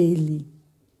daily.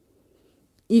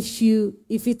 If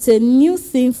it's a new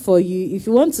thing for you, if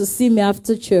you want to see me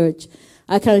after church,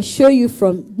 I can show you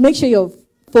make sure your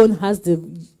phone has the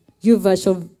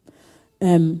YouVersion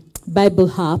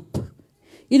Bible app.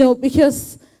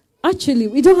 Because actually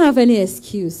we don't have any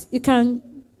excuse. You can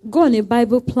go on a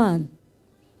Bible plan.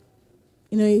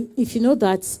 If you know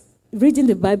that reading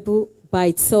the Bible by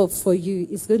itself for you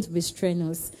is going to be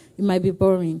strenuous, it might be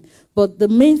boring. But the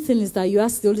main thing is that you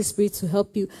ask the Holy Spirit to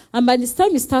help you. And by the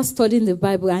time you start studying the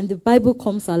Bible and the Bible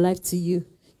comes alive to you,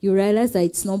 you realize that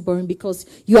it's not boring because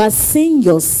you are seeing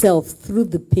yourself through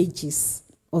the pages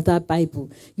of that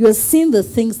Bible. You are seeing the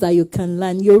things that you can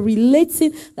learn. You're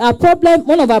relating.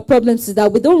 One of our problems is that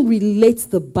we don't relate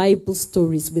the Bible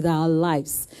stories with our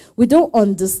lives. We don't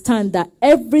understand that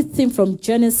everything from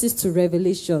Genesis to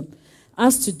Revelation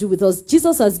has to do with us.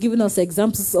 Jesus has given us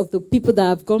examples of the people that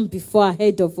have gone before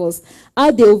ahead of us,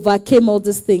 how they overcame all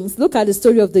these things. Look at the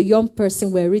story of the young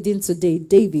person we're reading today,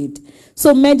 David.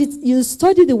 So you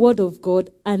study the word of God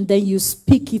and then you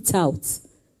speak it out.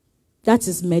 That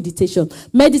is meditation.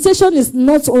 Meditation is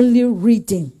not only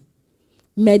reading.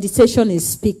 Meditation is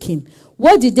speaking.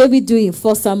 What did David do in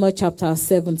 1 Samuel chapter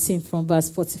 17 from verse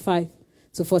 45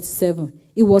 to 47?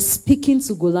 He was speaking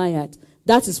to Goliath.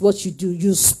 That is what you do.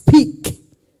 You speak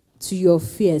to your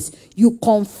fears. You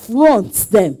confront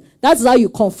them. That's how you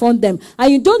confront them.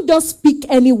 And you don't just speak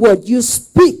any word. You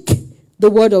speak the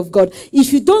word of God.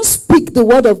 If you don't speak the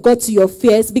word of God to your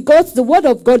fears, because the word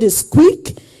of God is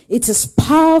quick, it is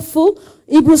powerful.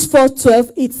 Hebrews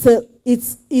 4:12,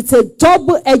 it's a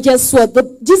double-edged sword.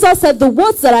 Jesus said, the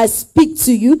words that I speak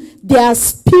to you, they are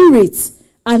spirit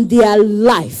and they are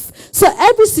life. So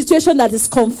every situation that is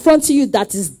confronting you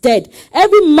that is dead,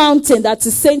 every mountain that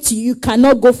is saying to you, you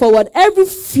cannot go forward, every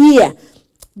fear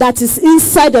that is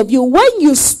inside of you, when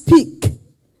you speak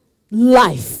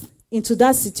life into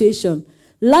that situation,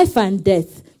 life and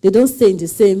death, they don't stay in the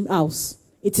same house.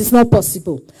 It is not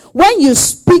possible. When you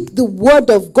speak the word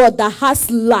of God that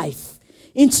has life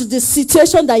into the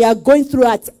situation that you are going through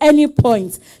at any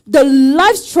point, the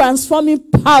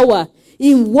life-transforming power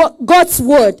in God's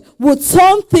word will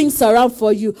turn things around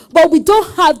for you. But we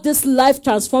don't have this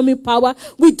life-transforming power.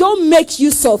 We don't make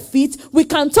use of it. We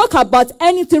can talk about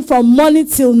anything from morning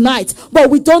till night, but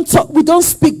we don't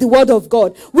speak the word of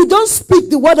God. We don't speak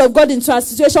the word of God into our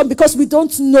situation because we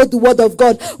don't know the word of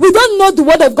God. We don't know the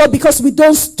word of God because we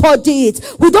don't study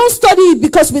it. We don't study it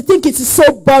because we think it is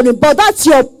so boring. But that's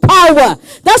your power.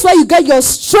 That's where you get your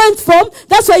strength from.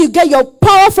 That's where you get your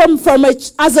power from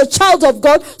as a child of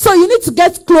God. So you need to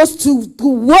get close to the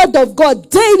word of God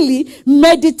daily,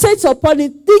 meditate upon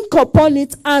it, think upon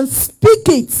it, and speak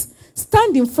it.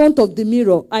 Stand in front of the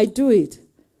mirror. I do it.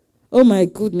 Oh my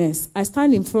goodness. I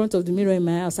stand in front of the mirror in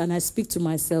my house and I speak to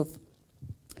myself.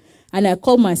 And I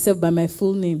call myself by my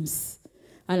full names.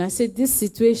 And I say, this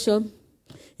situation,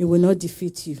 it will not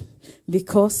defeat you.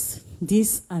 Because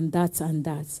this and that and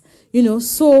that.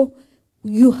 So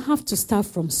you have to start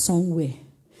from somewhere.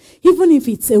 Even if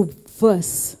it's a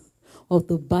verse of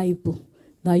the Bible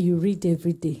that you read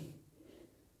every day.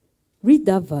 Read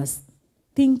that verse,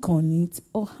 think on it,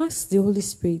 or ask the Holy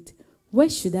Spirit, where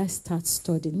should I start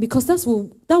studying? Because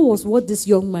that was what this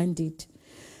young man did.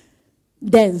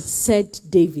 Then said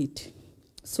David.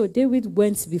 So David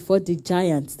went before the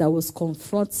giant that was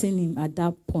confronting him at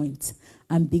that point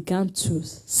and began to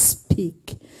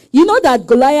speak. You know that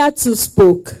Goliath too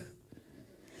spoke.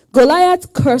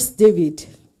 Goliath cursed David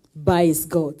by his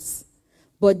gods.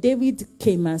 But David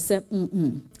came and said,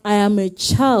 I am a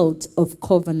child of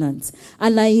covenant.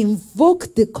 And I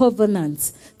invoke the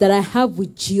covenant that I have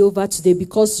with Jehovah today,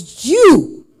 because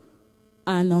you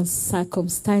are an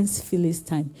uncircumcised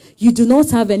Philistine. You do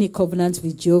not have any covenant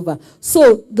with Jehovah.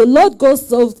 So the Lord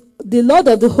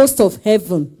of the host of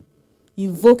heaven,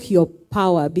 invoke your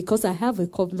power, because I have a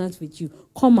covenant with you.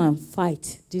 Come and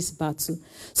fight this battle.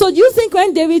 So do you think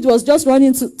when David was just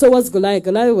running towards Goliath,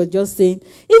 Goliath was just saying,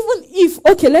 even if,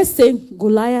 okay, let's say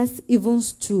Goliath even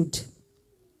stood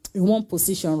in one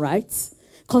position, right?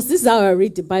 Because this is how I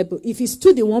read the Bible. If he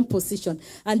stood in one position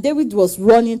and David was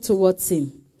running towards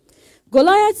him,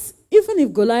 Goliath,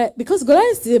 because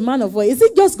Goliath is a man of war, is he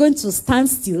just going to stand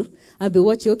still and be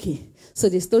watching? Okay, so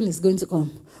the stone is going to come.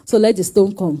 So let the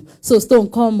stone come. So stone,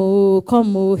 come,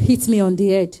 hit me on the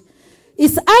head.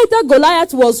 It's either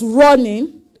Goliath was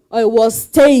running or was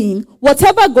staying.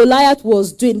 Whatever Goliath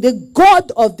was doing, the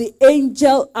God of the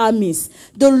angel armies,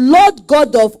 the Lord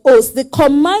God of hosts, the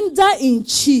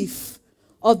commander-in-chief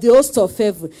of the host of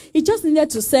heaven, he just needed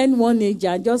to send one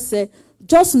angel and just say,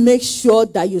 just make sure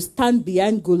that you stand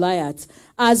behind Goliath.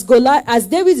 As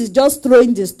David is just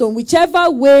throwing the stone, whichever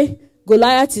way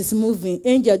Goliath is moving,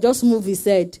 angel just move his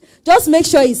head. Just make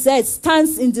sure his head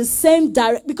stands in the same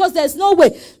direction, because there's no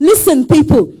way. Listen,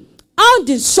 people, how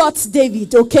did shot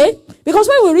David, okay? Because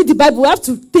when we read the Bible, we have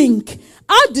to think.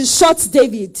 How did shot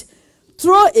David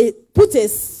put a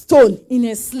stone in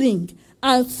a sling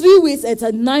and threw it at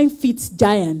a 9-foot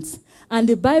giant? And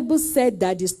the Bible said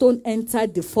that the stone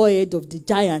entered the forehead of the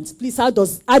giant. Please, how did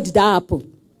that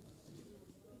happen?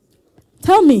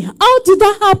 Tell me, how did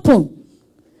that happen?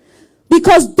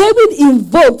 Because David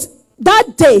invoked,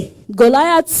 that day,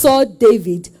 Goliath saw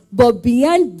David, but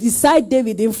beside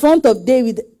David, in front of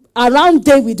David, around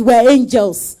David were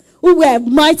angels who were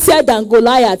mightier than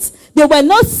Goliath. They were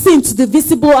not seen to the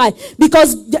visible eye,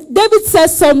 because David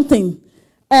says something.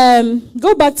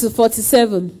 Go back to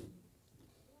 46,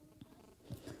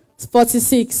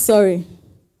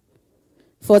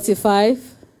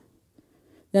 45.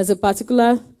 There's a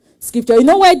particular scripture. You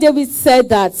know why David said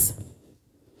that?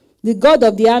 The God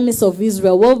of the armies of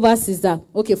Israel. What verse is that?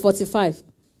 Okay, 45.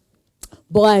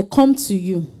 But I come to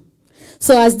you.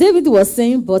 So as David was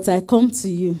saying, but I come to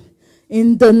you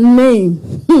in the name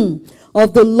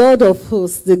of the Lord of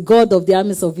hosts, the God of the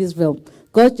armies of Israel.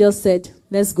 God just said,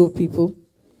 let's go, people.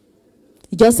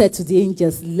 He just said to the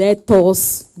angels, let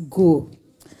us go.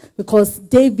 Because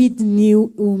David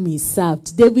knew whom he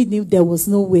served. David knew there was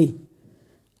no way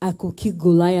I could kill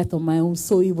Goliath on my own.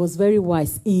 So he was very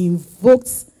wise. He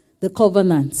invoked the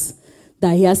covenant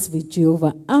that he has with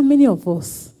Jehovah. How many of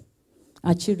us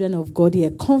are children of God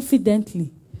here?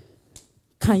 Confidently,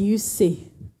 can you say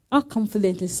that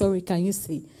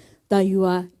you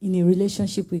are in a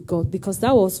relationship with God? Because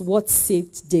that was what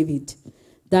saved David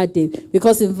that day.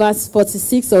 Because in verse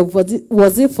 46, or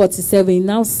was it 47, he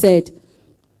now said,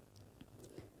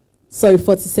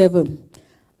 47.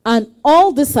 And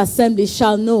all this assembly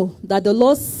shall know that the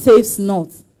Lord saves not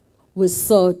with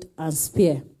sword and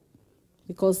spear.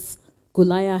 Because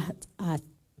Goliath had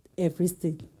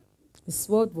everything. The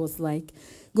sword was like,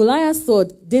 Goliath's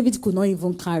sword, David could not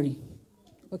even carry.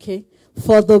 Okay?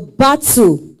 For the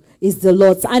battle is the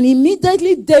Lord's. And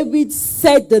immediately David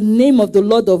said the name of the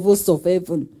Lord of hosts of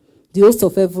heaven. The hosts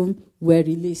of heaven were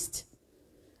released.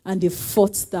 And they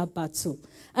fought that battle.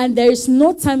 And there is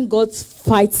no time God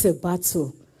fights a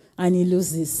battle and he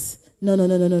loses.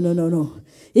 No.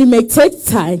 It may take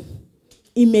time.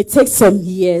 It may take some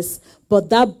years. But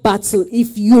that battle,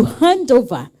 if you hand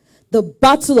over the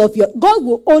battle of God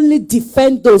will only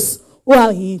defend those who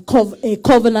are in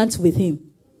covenant with him.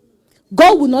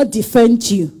 God will not defend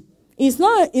you. It's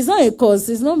not a cause.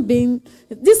 This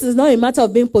is not a matter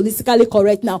of being politically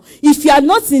correct now. If you are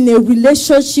not in a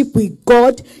relationship with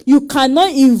God, you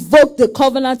cannot invoke the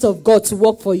covenant of God to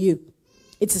work for you.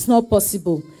 It is not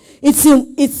possible. It's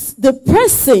the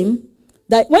person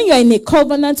that when you are in a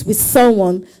covenant with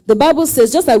someone, the Bible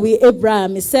says, just like with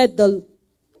Abraham, it said the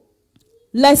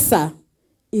lesser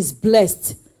is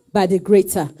blessed by the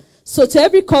greater. So to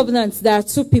every covenant, there are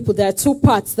two people, there are two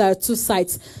parts, there are two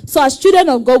sides. So as children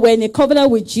of God, we're in a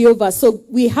covenant with Jehovah. So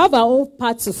we have our own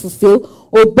part to fulfill.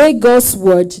 Obey God's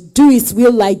word. Do his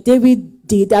will like David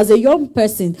did as a young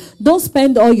person, don't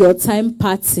spend all your time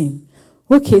partying.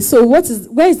 Okay, so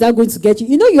where is that going to get you?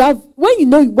 You know, when you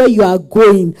know where you are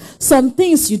going, some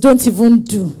things you don't even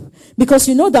do, because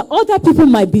you know that other people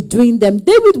might be doing them.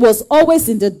 David was always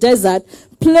in the desert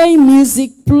playing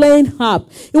music, playing harp.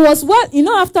 It was what, you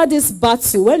know, after this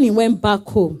battle, when he went back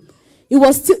home, he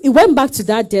went back to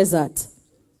that desert.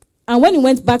 And when he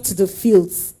went back to the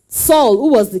fields, Saul, who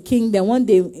was the king, then one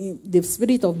day the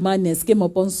spirit of madness came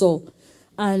upon Saul,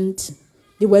 and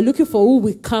they were looking for who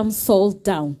will calm Saul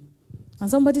down. And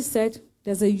somebody said,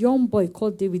 there's a young boy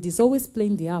called David. He's always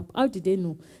playing the harp. How did they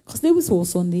know? Because David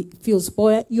was on the fields.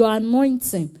 Boy, your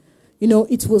anointing, you know,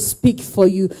 it will speak for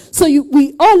you. So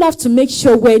we all have to make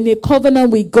sure we're in a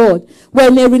covenant with God. We're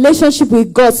in a relationship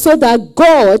with God, so that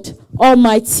God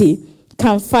Almighty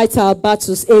can fight our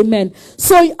battles. Amen.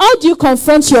 So how do you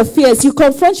confront your fears? You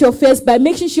confront your fears by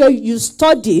making sure you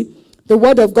study the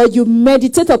word of God. You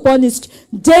meditate upon it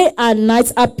day and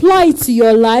night. Apply it to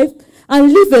your life.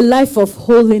 And live a life of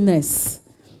holiness.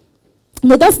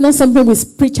 No, that's not something we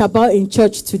preach about in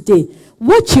church today.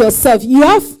 Watch yourself. You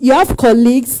have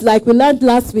colleagues, like we learned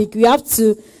last week. There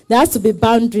has to be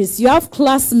boundaries. You have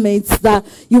classmates that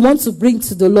you want to bring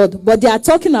to the Lord, but they are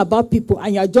talking about people,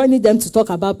 and you are joining them to talk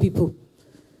about people.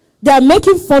 They are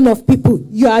making fun of people.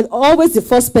 You are always the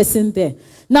first person there.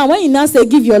 Now, when you now say,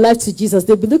 give your life to Jesus,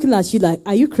 they'll be looking at you like,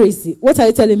 are you crazy? What are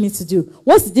you telling me to do?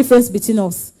 What's the difference between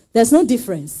us? There's no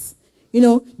difference. You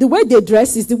know, the way they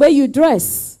dress is the way you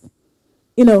dress.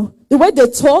 You know, the way they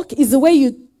talk is the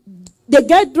way they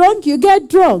get drunk, you get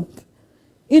drunk.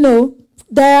 You know,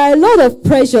 there are a lot of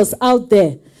pressures out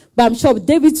there. But I'm sure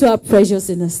David too had pressures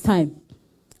in his time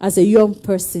as a young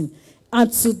person. And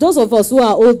to those of us who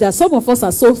are older, some of us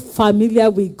are so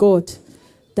familiar with God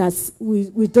that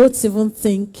we don't even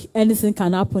think anything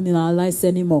can happen in our lives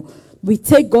anymore. We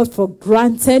take God for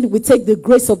granted. We take the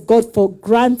grace of God for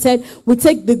granted. We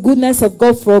take the goodness of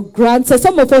God for granted.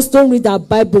 Some of us don't read our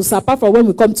Bibles, apart from when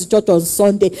we come to church on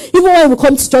Sunday. Even when we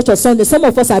come to church on Sunday, some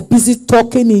of us are busy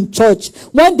talking in church.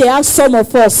 When they ask some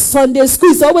of us, Sunday school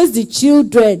is always the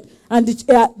children. And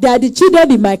they are the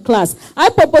children in my class. I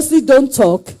purposely don't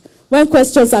talk when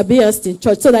questions are being asked in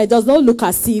church, so that it does not look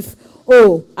as if,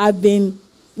 oh, I've been...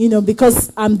 You know,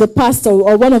 because I'm the pastor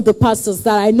or one of the pastors,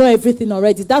 that I know everything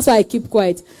already. That's why I keep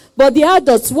quiet. But the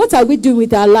adults, what are we doing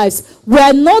with our lives? We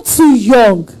are not too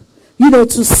young, you know,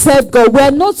 to serve God. We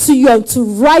are not too young to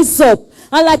rise up.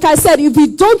 And like I said, if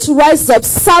we don't rise up,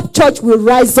 SAP Church will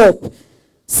rise up.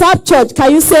 SAP Church,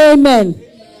 can you say amen?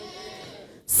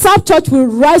 SAP Church will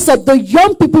rise up. The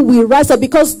young people will rise up,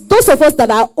 because those of us that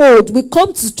are old, we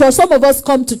come to church. Some of us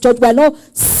come to church. We are not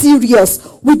serious.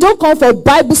 We don't come for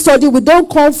Bible study. We don't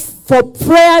come for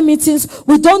prayer meetings.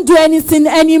 We don't do anything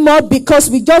anymore because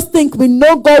we just think we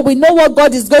know God. We know what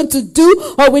God is going to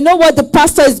do, or we know what the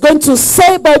pastor is going to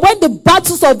say. But when the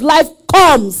battles of life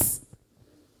comes,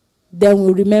 then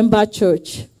we remember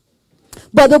church.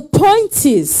 But the point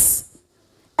is,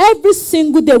 every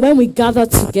single day when we gather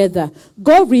together,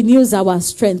 God renews our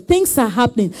strength. Things are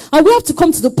happening. And we have to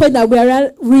come to the point that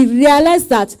we realize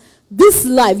that this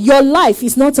life, your life,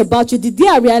 is not about you. The day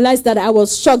I realized that, I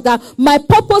was shocked that my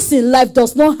purpose in life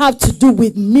does not have to do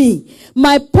with me.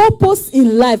 My purpose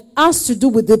in life has to do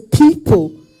with the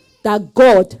people that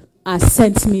God has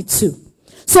sent me to.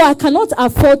 So I cannot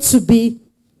afford to be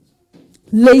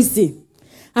lazy.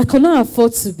 I cannot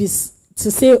afford to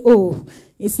say, oh,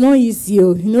 it's not easy.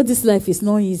 Oh, you know, this life is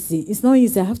not easy. It's not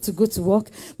easy. I have to go to work.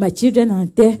 My children are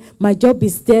there. My job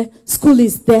is there. School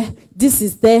is there. This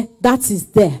is there. That is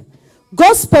there.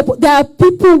 God's purpose. There are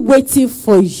people waiting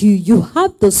for you. You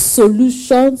have the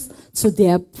solutions to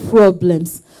their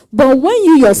problems. But when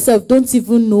you yourself don't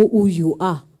even know who you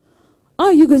are, how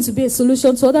are you going to be a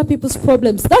solution to other people's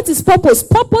problems? That is purpose.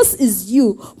 Purpose is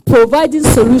you providing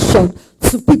solution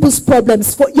to people's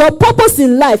problems. For your purpose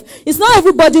in life, it's not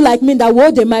everybody like me that will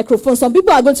hold a microphone. Some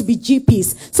people are going to be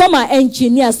GPs. Some are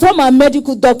engineers. Some are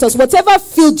medical doctors. Whatever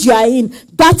field you are in,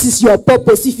 that is your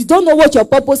purpose. If you don't know what your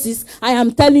purpose is, I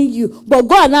am telling you. But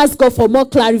go and ask God for more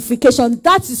clarification.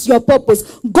 That is your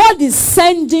purpose. God is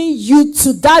sending you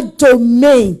to that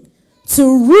domain to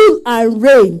rule and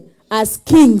reign as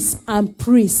kings and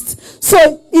priests.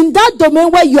 So in that domain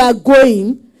where you are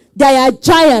going, there are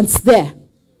giants there.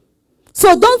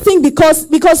 So don't think because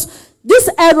this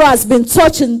error has been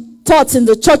taught in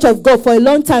the church of God for a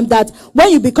long time, that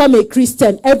when you become a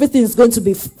Christian, everything is going to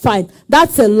be fine.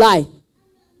 That's a lie.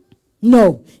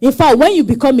 No. In fact, when you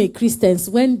become a Christian,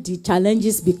 when the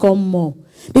challenges become more,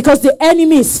 because the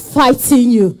enemy is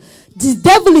fighting you. the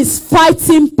devil is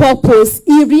fighting purpose.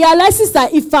 He realizes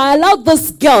that if I allow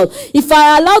this girl, if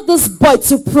I allow this boy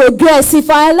to progress, if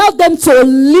I allow them to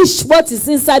unleash what is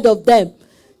inside of them,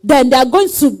 then they are going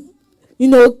to,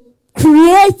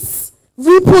 create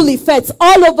ripple effects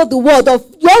all over the world of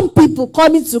young people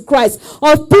coming to Christ,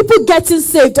 of people getting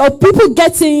saved, of people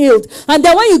getting healed. And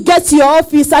then when you get to your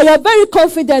office and you're very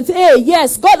confident, hey,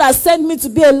 yes, God has sent me to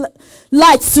be a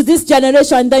light to this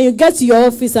generation. And then you get to your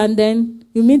office and then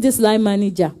you meet this line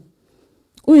manager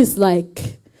who is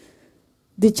like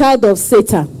the child of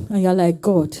Satan. And you're like,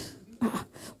 God,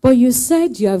 but you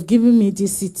said you have given me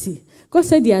this city. God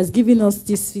said he has given us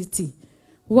this city.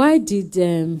 Why did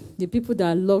the people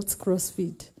that locked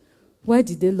CrossFit, why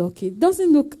did they lock it?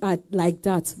 Doesn't look like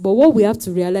that. But what we have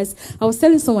to realize, I was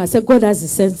telling someone, I said, God has a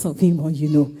sense of humor,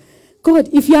 God,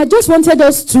 if you had just wanted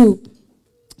us to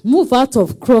move out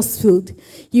of CrossFit,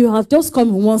 you have just come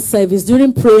in one service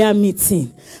during prayer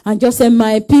meeting and just said,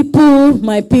 my people,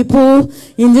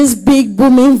 in this big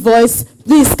booming voice,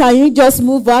 please, can you just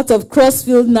move out of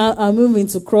CrossFit now and move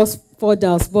into CrossFit? But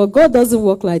God doesn't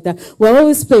work like that. We're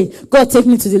always praying, God, take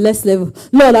me to the next level.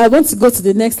 Lord, I want to go to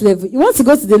the next level. You want to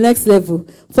go to the next level.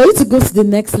 For you to go to the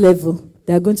next level,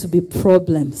 there are going to be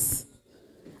problems.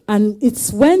 And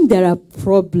it's when there are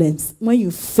problems, when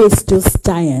you face those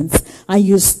giants and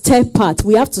you step out,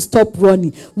 we have to stop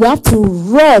running. We have to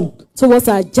run towards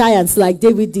our giants like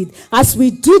David did. As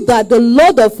we do that, the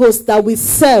Lord of hosts that we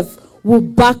serve will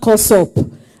back us up.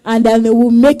 And then it will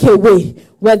make a way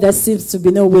where there seems to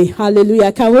be no way.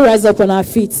 Hallelujah. Can we rise up on our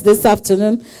feet this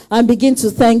afternoon and begin to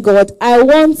thank God? I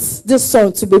want this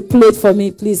song to be played for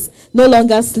me, please. No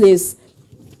Longer Slaves.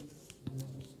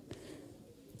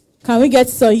 Can we get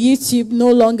it on YouTube?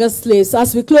 No Longer Slaves.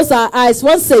 As we close our eyes,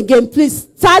 once again, please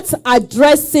start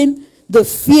addressing the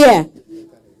fear.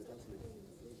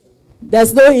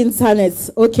 There's no internet.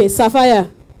 Okay, Sapphire,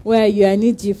 where are you? I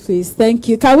need you, please. Thank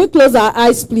you. Can we close our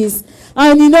eyes, please?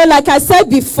 And, like I said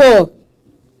before,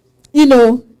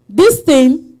 this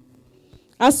thing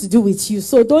has to do with you.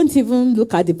 So don't even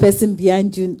look at the person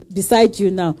beside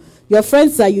you now. Your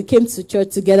friends that you came to church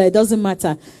together, it doesn't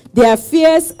matter. Their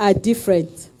fears are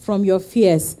different from your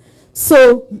fears.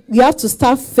 So you have to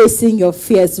start facing your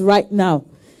fears right now.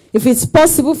 If it's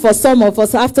possible for some of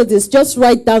us after this, just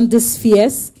write down these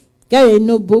fears. Get a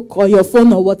notebook or your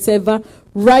phone or whatever.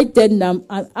 Write them down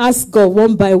and ask God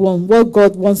one by one what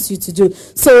God wants you to do.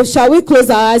 So shall we close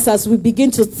our eyes as we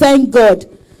begin to thank God?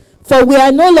 For we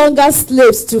are no longer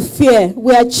slaves to fear.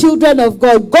 We are children of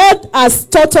God. God has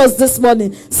taught us this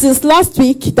morning, since last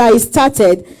week that He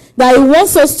started, that He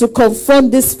wants us to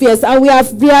confront these fears. And we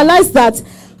have realized that,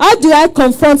 how do I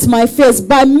confront my fears?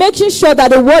 By making sure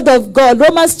that the Word of God,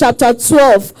 Romans chapter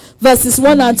 12, verses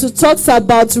 1 and 2, talks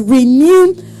about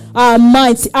renewing our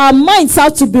minds. Our minds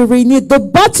have to be renewed. The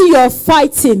battle you're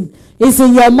fighting is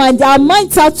in your mind. Our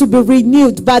minds have to be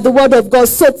renewed by the Word of God.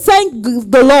 So thank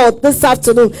the Lord this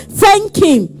afternoon. Thank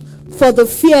Him for the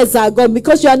fears are gone,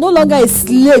 because you are no longer a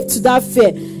slave to that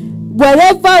fear.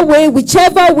 Wherever way,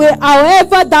 whichever way,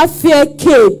 however that fear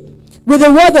came, with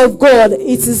the Word of God,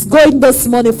 it is going this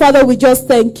morning. Father, we just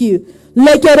thank you. Please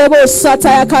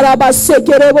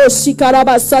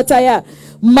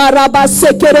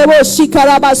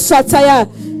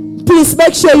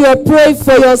make sure you are praying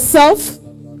for yourself.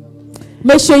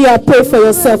 Make sure you are praying for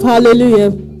yourself. Hallelujah.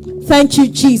 Thank you,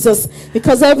 Jesus,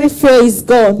 because every fear is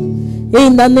gone.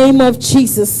 In the name of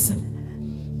Jesus.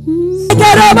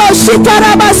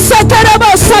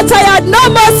 No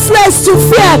more slaves to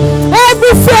fear.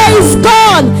 Every fear is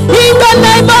gone. In the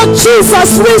name of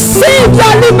Jesus, receive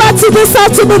your liberty this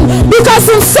afternoon, because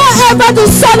whosoever the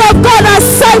Son of God has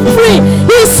set free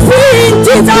is free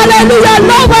indeed. Hallelujah.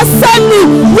 Lord has set me.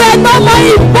 We are no more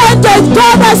in bondage.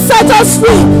 God has set us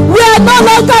free. We are no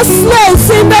longer slaves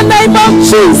in the name of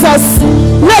Jesus.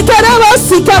 I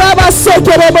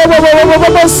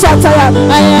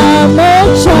am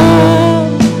a child.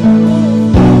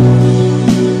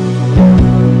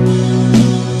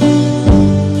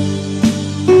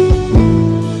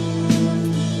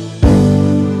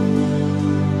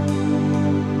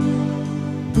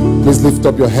 Please lift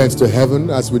up your hands to heaven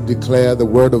as we declare the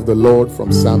word of the Lord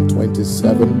from Psalm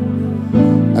 27.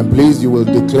 And please, you will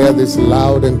declare this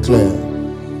loud and clear.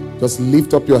 Just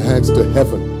lift up your hands to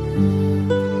heaven.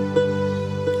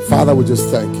 Father, we just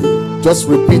thank you. Just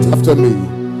repeat after me.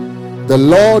 The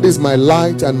Lord is my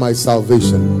light and my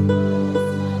salvation.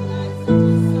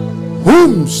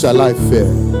 Whom shall I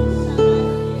fear?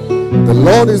 The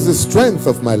Lord is the strength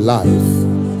of my life.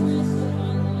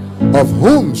 Of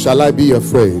whom shall I be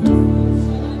afraid?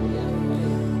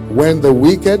 When the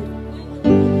wicked,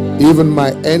 even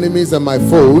my enemies and my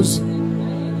foes,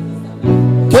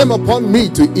 came upon me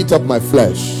to eat up my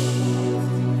flesh.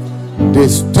 They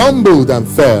stumbled and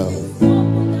fell.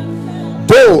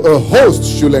 Though a host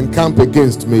should encamp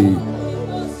against me,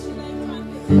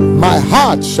 my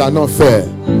heart shall not fear.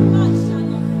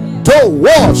 Though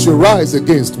war should rise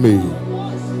against me,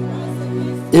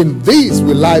 in these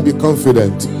will I be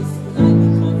confident.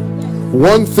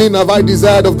 One thing have I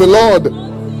desired of the Lord,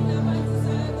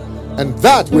 and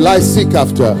that will I seek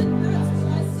after,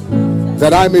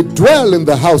 that I may dwell in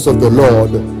the house of the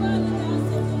Lord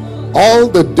all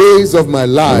the days of my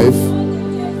life,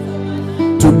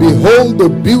 to behold the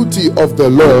beauty of the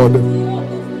Lord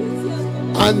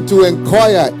and to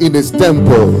inquire in his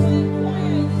temple.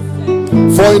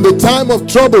 For in the time of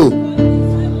trouble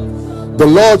the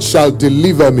Lord shall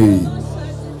deliver me.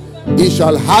 He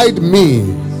shall hide me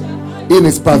in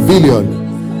his pavilion.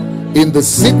 In the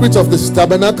secret of this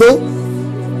tabernacle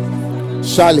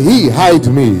shall he hide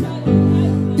me.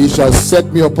 He shall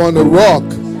set me upon a rock.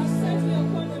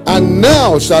 And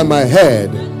now shall my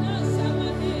head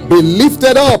be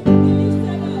lifted up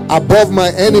above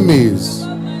my enemies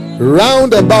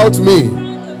round about me.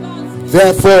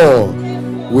 Therefore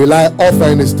will I offer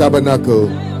in his tabernacle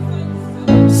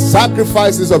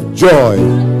sacrifices of joy.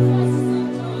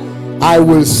 I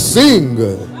will sing,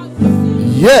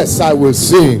 yes, I will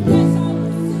sing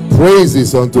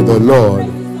praises unto the Lord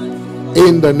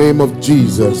in the name of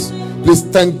Jesus. Please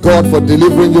thank God for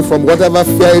delivering you from whatever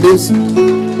fear it is.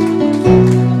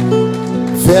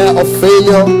 Fear of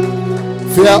failure,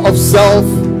 fear of self,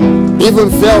 even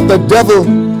fear of the devil.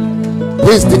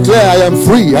 Please declare, I am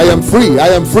free, I am free, I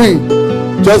am free.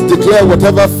 Just declare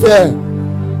whatever fear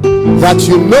that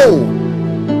you know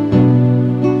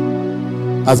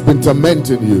has been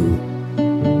tormenting you.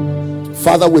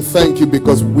 Father, we thank you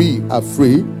because we are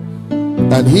free,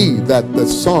 and he that the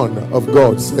Son of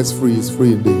God sets free is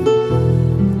free indeed.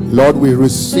 Lord, we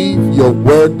receive your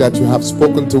word that you have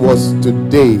spoken to us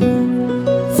today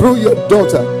through your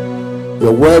daughter.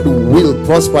 Your word will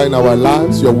prosper in our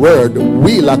lives. Your word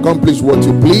will accomplish what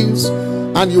you please,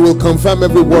 and you will confirm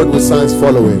every word with signs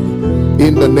following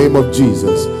in the name of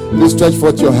Jesus. Please stretch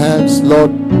forth your hands,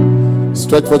 Lord.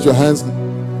 Stretch forth your hands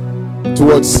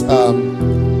towards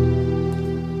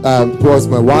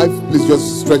my wife. Please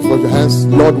just stretch forth your hands.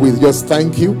 Lord, we just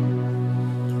thank you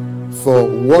for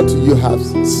what you have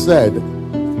said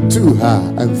to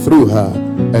her and through her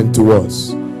and to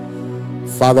us.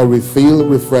 Father, refill,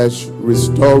 refresh,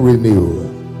 restore, renew.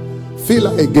 Fill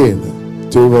her again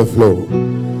to overflow.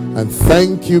 And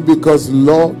thank you because,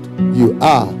 Lord, you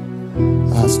are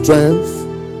her strength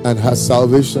and her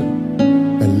salvation.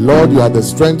 And Lord, you are the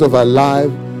strength of her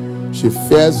life. She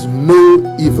fears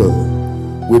no evil.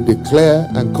 We declare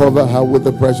and cover her with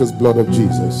the precious blood of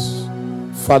Jesus.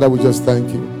 Father, we just thank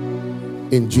you.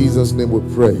 In Jesus' name we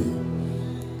pray.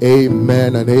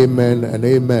 Amen and amen and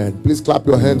amen. Please clap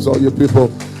your hands, all you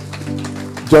people.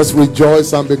 Just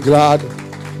rejoice and be glad.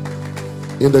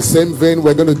 In the same vein,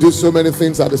 we're going to do so many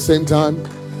things at the same time.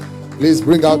 Please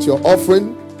bring out your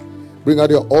offering. Bring out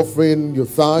your offering, your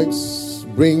tithes.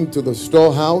 Bring to the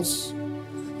storehouse.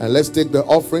 And let's take the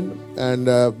offering. And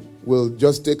we'll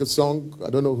just take a song. I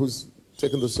don't know who's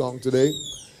taking the song today.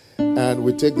 And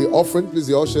we take the offering. Please,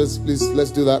 the ushers, please,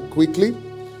 let's do that quickly.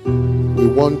 We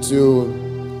want to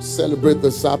celebrate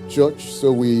the SAP Church,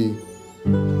 so we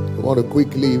want to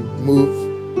quickly move.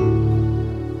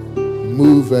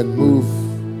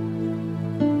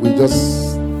 We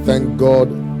just thank God.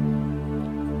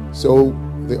 So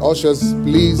the ushers,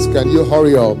 please, can you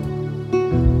hurry up?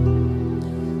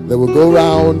 They will go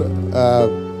around.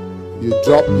 You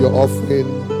drop your offering.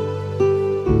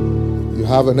 You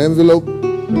have an envelope.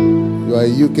 You are a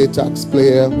UK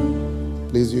taxpayer.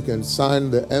 Please, you can sign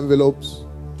the envelopes.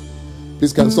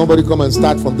 Please, can somebody come and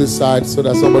start from this side so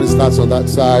that somebody starts on that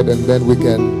side, and then we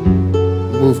can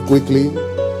move quickly.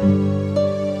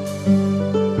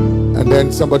 And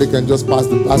then somebody can just pass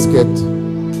the basket.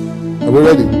 Are we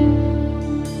ready?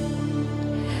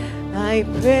 I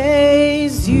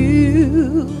praise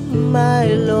you, my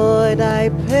Lord, I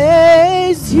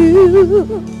praise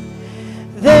you.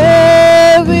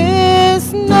 There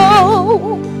is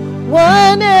no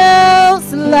one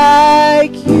else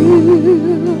like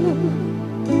you.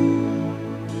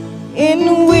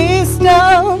 In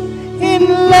wisdom, in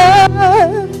love,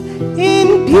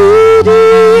 in beauty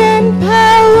and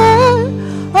power,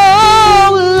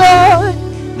 oh Lord,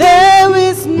 there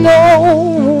is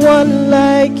no one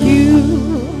like you.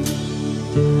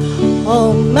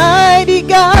 Almighty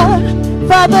God,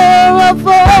 Father of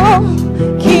all,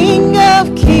 King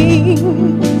of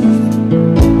kings,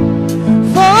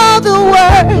 for the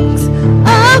works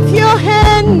of your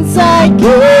hands I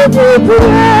give you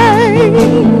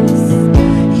praise.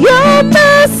 Your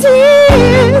mercy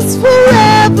is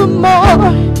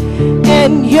forevermore,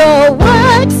 and your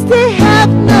works, they have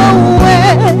no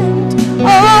end.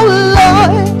 Oh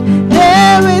Lord,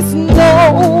 there is no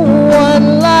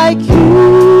one like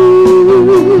you.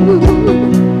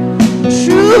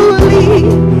 Truly,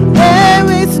 there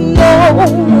is no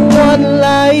one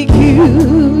like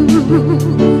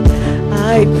you.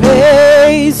 I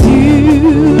praise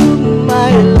you,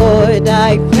 my Lord,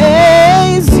 I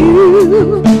praise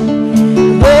you.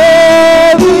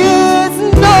 There is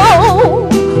no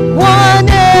one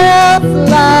else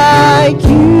like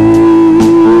you.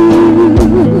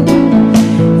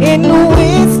 In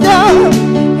wisdom,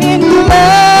 in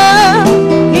love,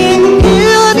 in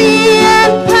beauty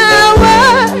and power,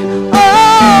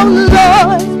 oh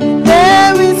Lord,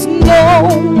 there is no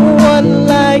one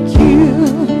like you.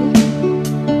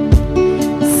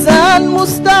 Sun, moon,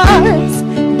 stars,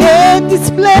 they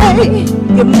display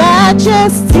your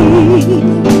majesty.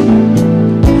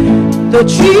 The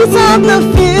trees of the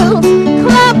field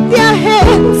clap their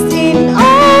hands in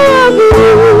awe of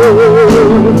you.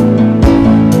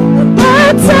 The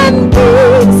birds and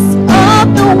beasts of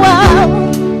the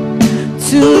wild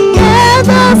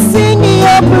together sing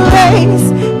your praise.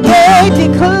 They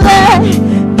declare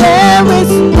there is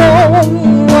no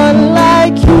one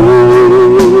like you.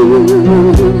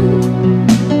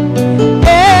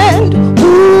 And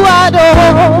who at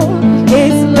all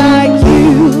is like you?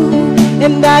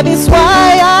 And that is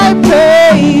why I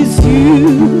praise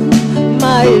you,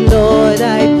 my Lord,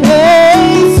 I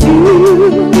praise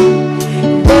you.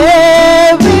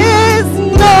 There is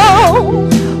no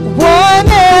one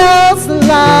else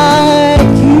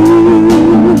like you.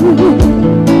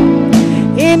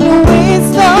 In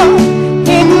wisdom,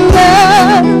 in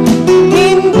love,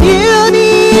 in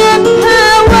beauty and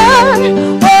power,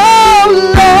 oh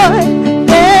Lord,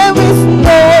 there is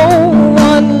no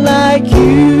one like you.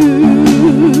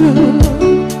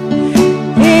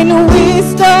 In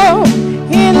wisdom,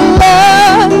 in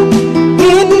love,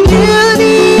 in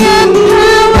beauty and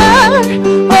power,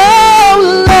 oh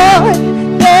Lord,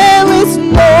 there is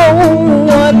no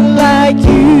one like you.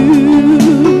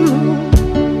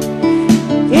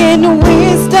 In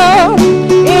wisdom,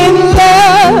 in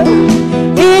love,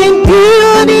 in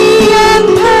beauty and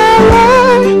power,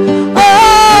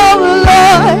 oh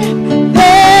Lord,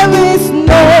 there is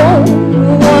no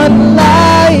one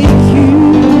like you.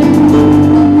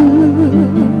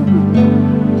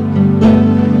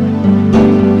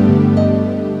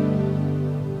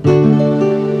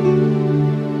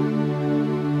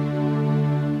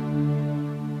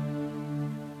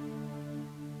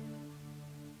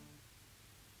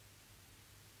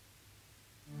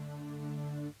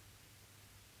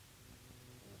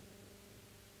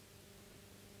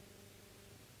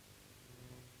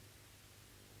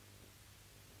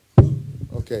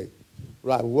 Okay.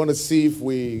 Right. We want to see if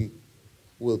we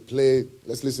will play.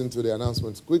 Let's listen to the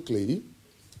announcements quickly.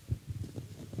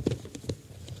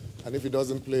 And if it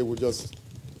doesn't play, we'll just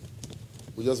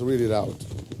read it out.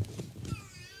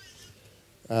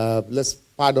 Let's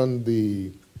pardon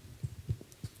the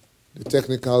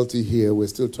technicality here. We're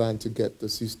still trying to get the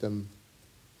system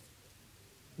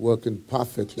working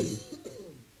perfectly.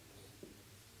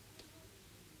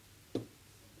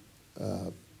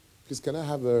 Please, can I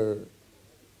have a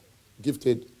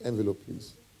gifted envelope,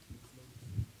 please?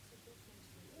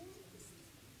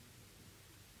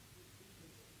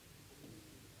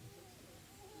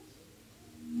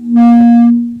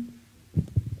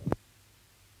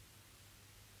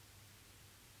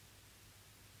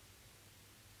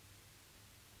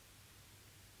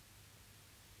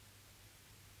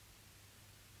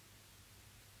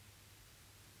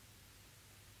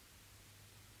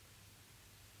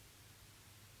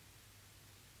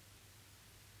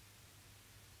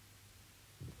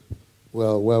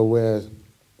 Well, we're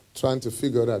trying to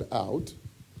figure that out.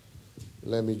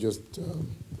 Let me just...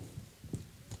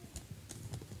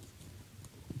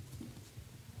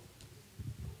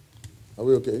 Are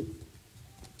we okay?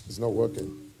 It's not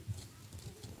working.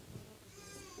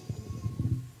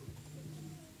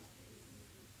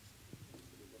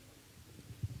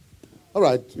 All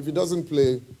right, if it doesn't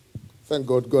play, thank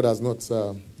God, God has not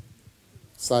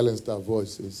silenced our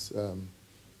voices.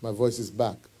 My voice is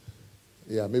back.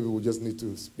 Yeah, maybe we just need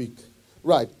to speak.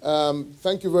 Right,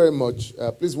 thank you very much.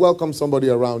 Please welcome somebody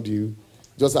around you.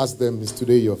 Just ask them, is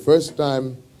today your first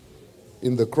time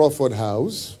in the Crawford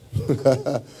house?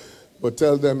 But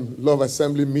tell them Love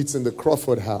Assembly meets in the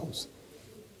Crawford house.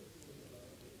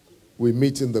 We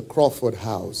meet in the Crawford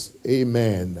house.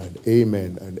 Amen and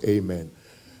amen and amen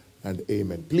and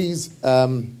amen. Please,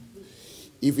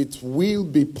 if it will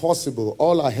be possible,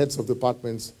 all our heads of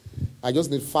departments, I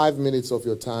just need 5 minutes of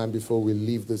your time before we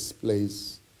leave this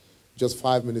place. Just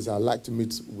 5 minutes. I'd like to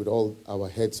meet with all our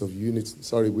heads of units.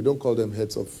 Sorry, we don't call them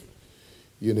heads of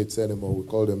units anymore. We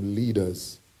call them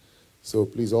leaders. So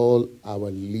please, all our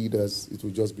leaders, it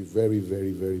will just be very,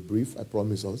 very, very brief, I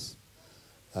promise us.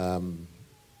 And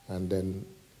then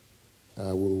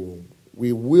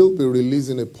we will be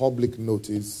releasing a public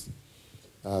notice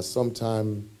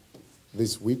sometime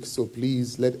this week. So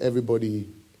please let everybody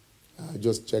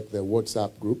just check their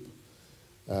WhatsApp group.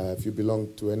 If you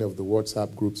belong to any of the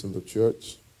WhatsApp groups in the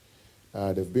church,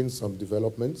 there have been some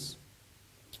developments,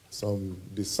 some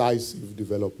decisive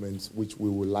developments, which we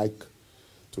would like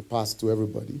to pass to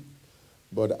everybody.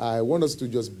 But I want us to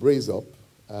just brace up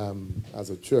as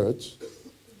a church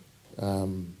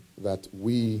that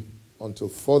we, until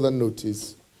further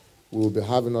notice, will be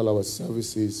having all our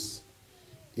services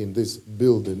in this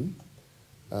building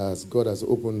as God has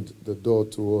opened the door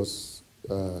to us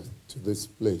to this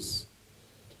place.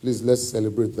 Please, let's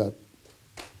celebrate that.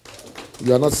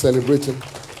 You are not celebrating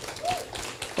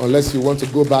unless you want to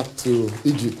go back to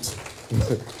Egypt.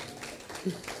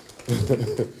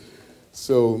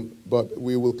 So, but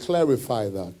we will clarify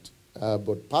that.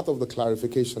 But part of the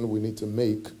clarification we need to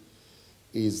make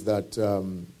is that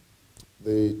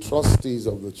the trustees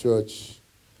of the church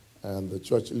and the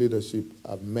church leadership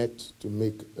have met to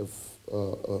make a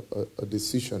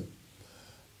decision.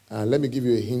 And let me give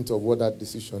you a hint of what that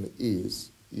decision is.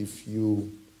 If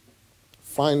you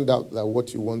find out that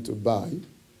what you want to buy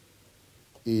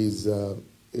is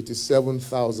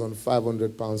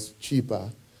 £87,500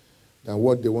 cheaper than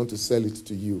what they want to sell it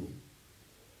to you,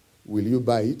 will you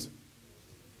buy it?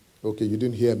 Okay, you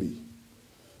didn't hear me.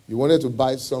 You wanted to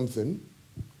buy something,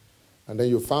 and then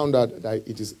you found out that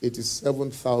it is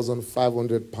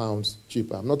 £87,500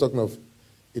 cheaper. I'm not talking of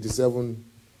 87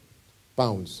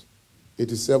 pounds.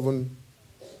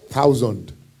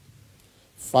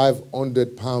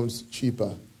 87,500 pounds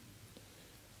cheaper.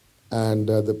 And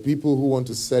the people who want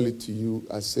to sell it to you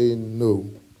are saying, no,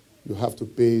 you have to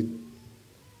pay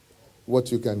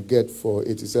what you can get for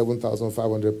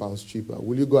 87,500 pounds cheaper.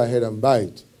 Will you go ahead and buy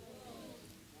it?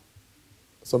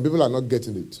 Some people are not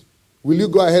getting it. Will you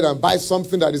go ahead and buy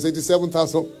something that is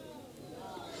 87,000?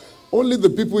 Only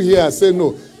the people here say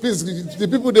no. Please, the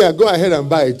people there, go ahead and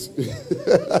buy it.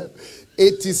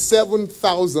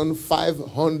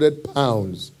 87,500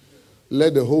 pounds.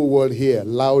 Let the whole world hear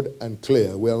loud and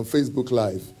clear. We're on Facebook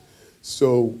Live.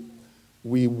 So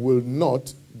we will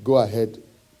not go ahead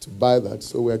to buy that.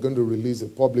 So we're going to release a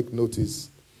public notice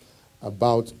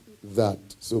about that.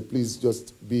 So please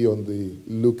just be on the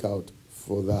lookout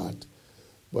for that.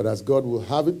 But as God will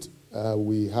have it,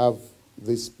 we have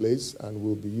this place and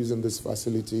we'll be using these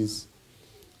facilities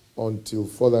until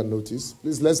further notice.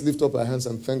 Please, let's lift up our hands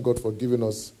and thank God for giving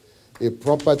us a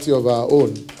property of our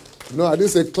own. No, I didn't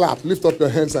say clap. Lift up your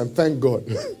hands and thank God.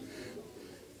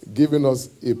 Giving us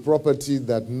a property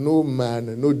that no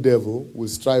man, no devil will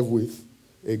strive with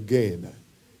again,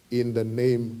 in the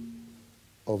name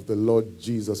of the Lord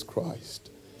Jesus Christ.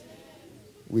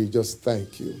 We just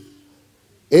thank you.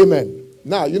 Amen.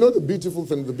 Now, you know the beautiful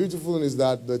thing? The beautiful thing is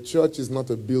that the church is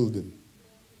not a building.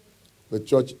 The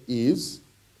church is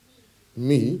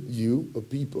me, you, a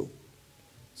people.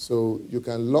 So you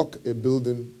can lock a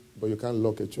building, but you can't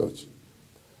lock a church.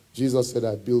 Jesus said,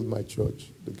 I build my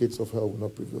church. The gates of hell will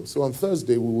not prevail. So on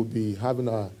Thursday, we will be having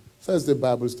our Thursday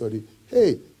Bible study.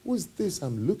 Hey, who is this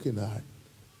I'm looking at?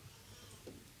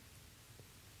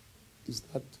 Is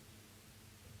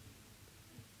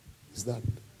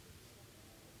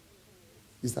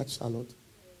that Charlotte?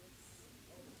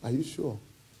 Are you sure?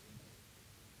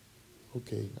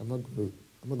 Okay, I'm not going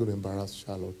to embarrass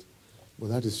Charlotte, but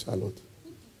that is Charlotte.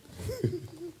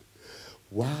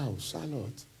 Wow,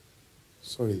 Charlotte.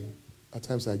 Sorry, at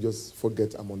times I just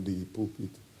forget I'm on the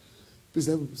pulpit. Please,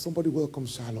 somebody welcome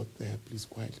Charlotte there. Please,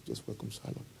 quietly, just welcome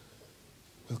Charlotte.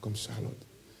 Welcome Charlotte.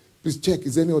 Please check,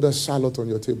 is there any other Charlotte on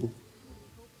your table?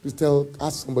 Please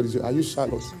ask somebody, are you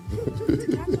Charlotte?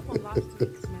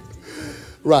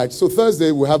 Right, so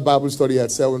Thursday we have Bible study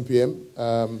at 7 p.m.,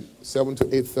 7 to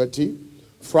 8:30.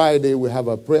 Friday we have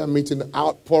a prayer meeting,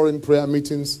 outpouring prayer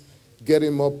meetings,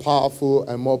 getting more powerful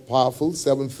and more powerful,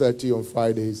 7:30 on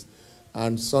Fridays.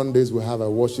 And Sundays we have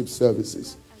our worship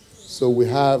services. So we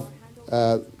have,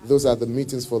 those are the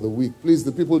meetings for the week. Please,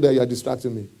 the people there, you are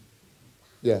distracting me.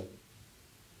 Yeah.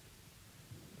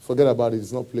 Forget about it,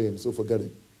 it's not playing, so forget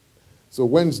it. So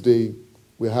Wednesday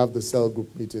we have the cell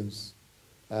group meetings.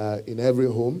 In every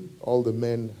home, all the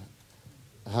men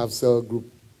have cell group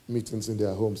meetings in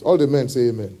their homes. All the men say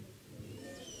amen.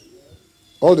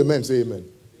 All the men say amen.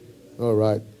 All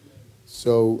right.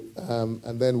 So,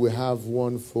 and then we have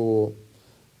one for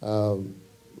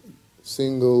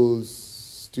singles,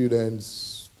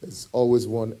 students. There's always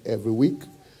one every week.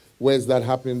 Where's that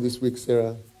happening this week,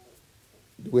 Sarah?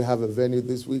 Do we have a venue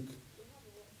this week?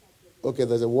 Okay,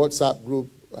 there's a WhatsApp group,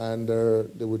 and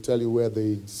they will tell you where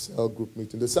the cell group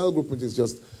meeting. The cell group meeting is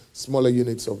just smaller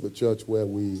units of the church where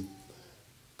we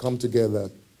come together.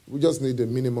 We just need a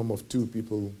minimum of 2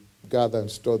 people gather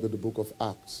and study the book of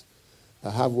Acts. I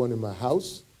have one in my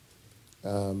house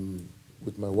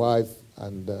with my wife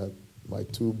and my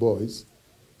 2 boys.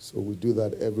 So we do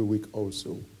that every week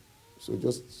also. So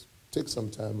just take some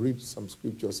time, read some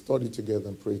scripture, study together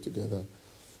and pray together.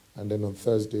 And then on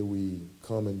Thursday we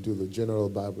come and do the general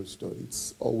Bible study.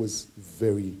 It's always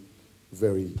very,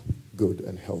 very good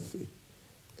and healthy.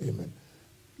 Amen.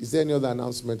 Is there any other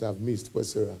announcement I've missed,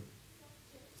 Sarah?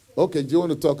 Okay, do you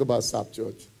want to talk about SAP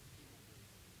Church?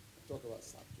 Talk about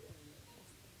SAP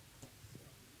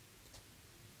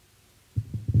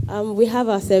Church. We have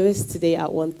our service today at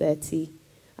 1:30,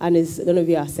 and it's going to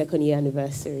be our 2nd year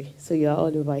anniversary. So you are all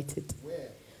invited. Where?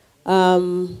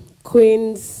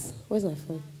 Where's my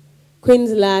phone?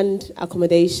 Queensland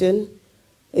accommodation.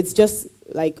 It's just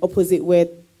like opposite where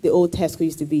the old Tesco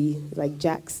used to be, like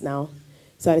Jack's now.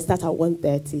 So it starts at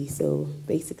 1:30. So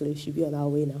basically, we should be on our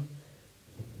way now.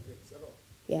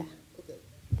 Yeah. Okay.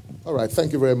 All right.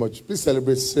 Thank you very much. Please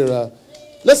celebrate Sarah.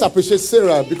 Let's appreciate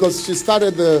Sarah because she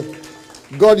started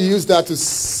God used her to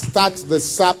start the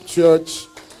SAP Church.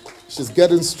 She's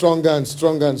getting stronger and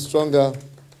stronger and stronger.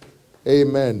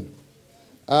 Amen.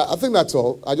 I think that's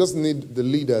all. I just need the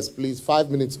leaders, please. 5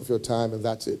 minutes of your time, and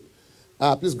that's it.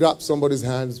 Please grab somebody's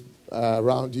hands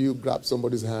around you. Grab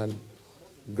somebody's hand.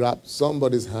 Grab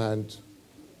somebody's hand.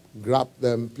 Grab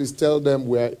them. Please tell them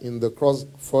we're in the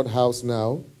Crossford house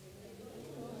now.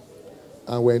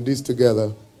 And we're in this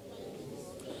together.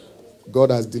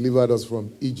 God has delivered us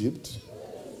from Egypt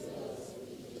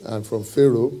and from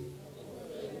Pharaoh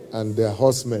and their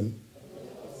horsemen.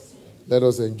 Let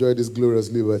us enjoy this glorious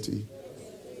liberty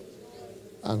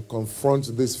and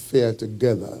confront this fear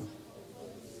together.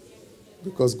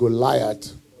 Because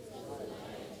Goliath,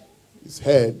 his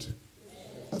head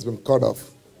has been cut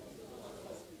off.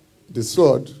 The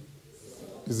sword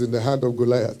is in the hand of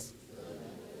Goliath,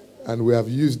 and we have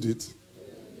used it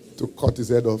to cut his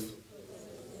head off.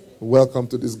 Welcome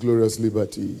to this glorious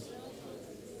liberty.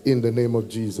 In the name of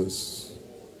Jesus.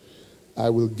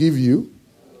 I will give you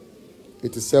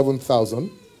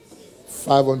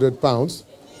 87,500 pounds.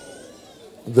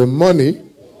 The money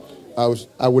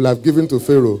I will have given to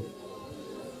Pharaoh,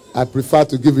 I prefer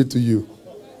to give it to you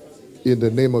in the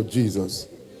name of Jesus.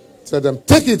 Tell them,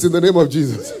 take it in the name of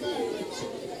Jesus.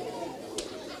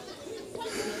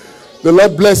 The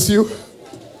Lord bless you,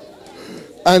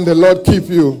 and the Lord keep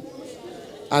you,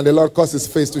 and the Lord cause his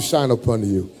face to shine upon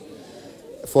you.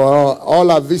 For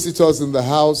all our visitors in the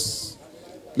house,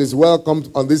 please welcome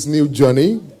on this new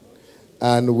journey,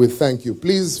 and we thank you.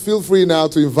 Please feel free now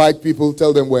to invite people.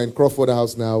 Tell them we're in Crawford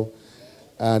House now,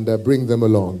 and bring them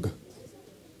along.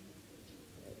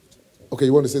 Okay,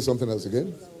 you want to say something else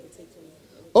again?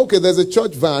 Okay, there's a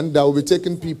church van that will be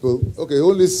taking people. Okay,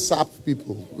 only SAP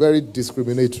people. Very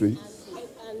discriminatory.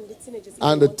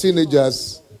 And the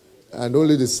teenagers, and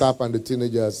only the SAP and the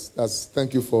teenagers.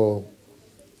 Thank you for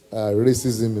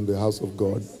racism in the house of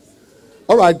God.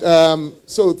 All right,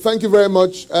 so thank you very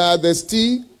much. There's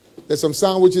tea. There's some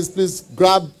sandwiches. Please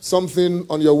grab something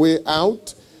on your way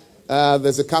out.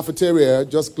 There's a cafeteria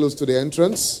just close to the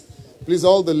entrance. Please,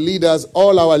 all the leaders,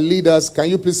 all our leaders, can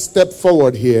you please step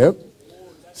forward here?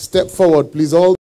 Step forward, please, all.